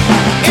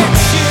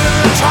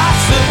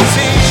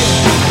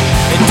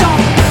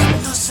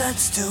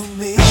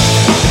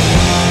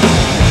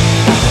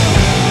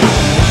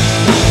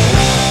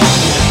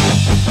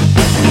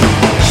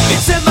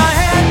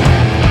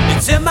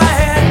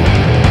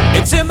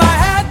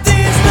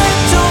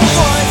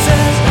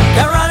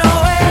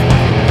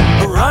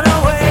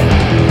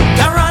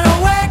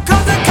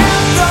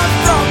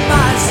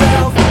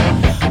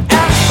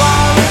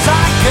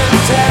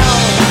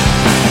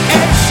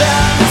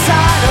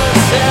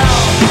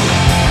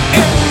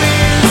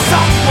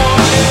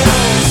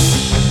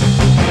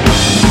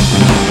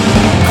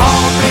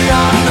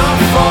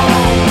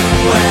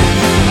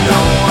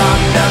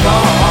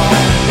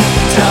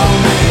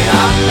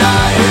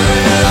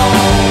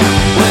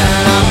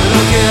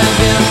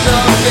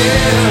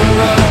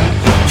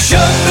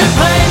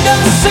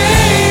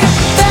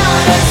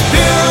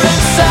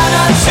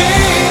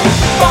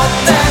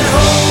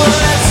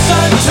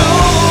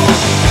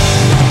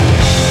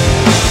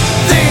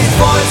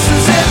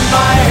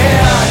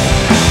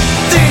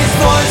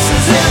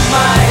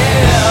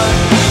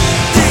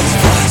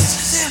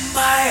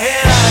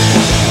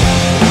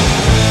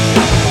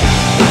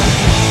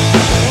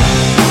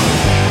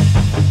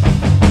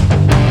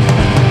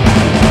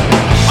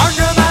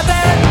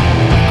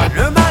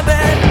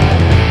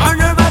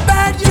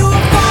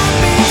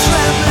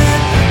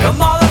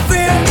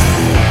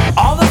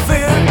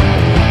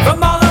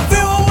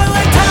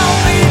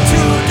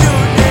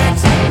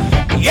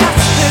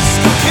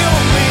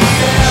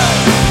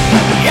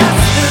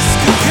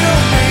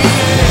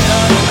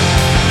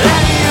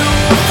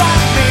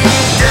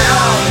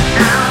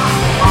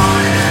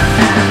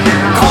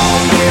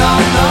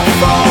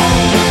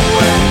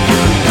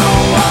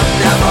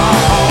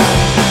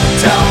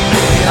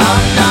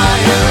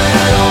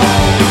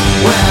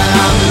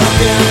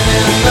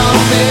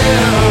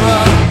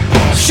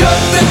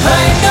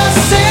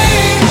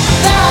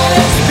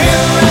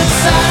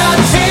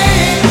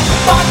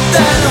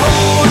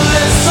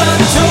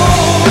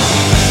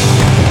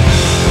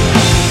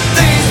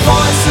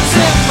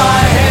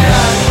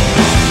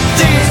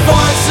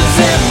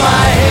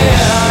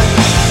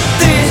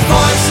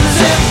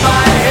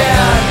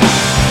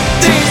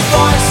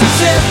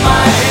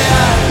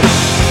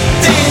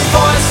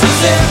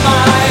 in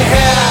my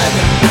head.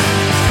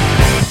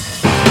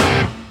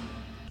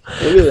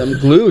 Look at them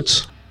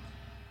glutes.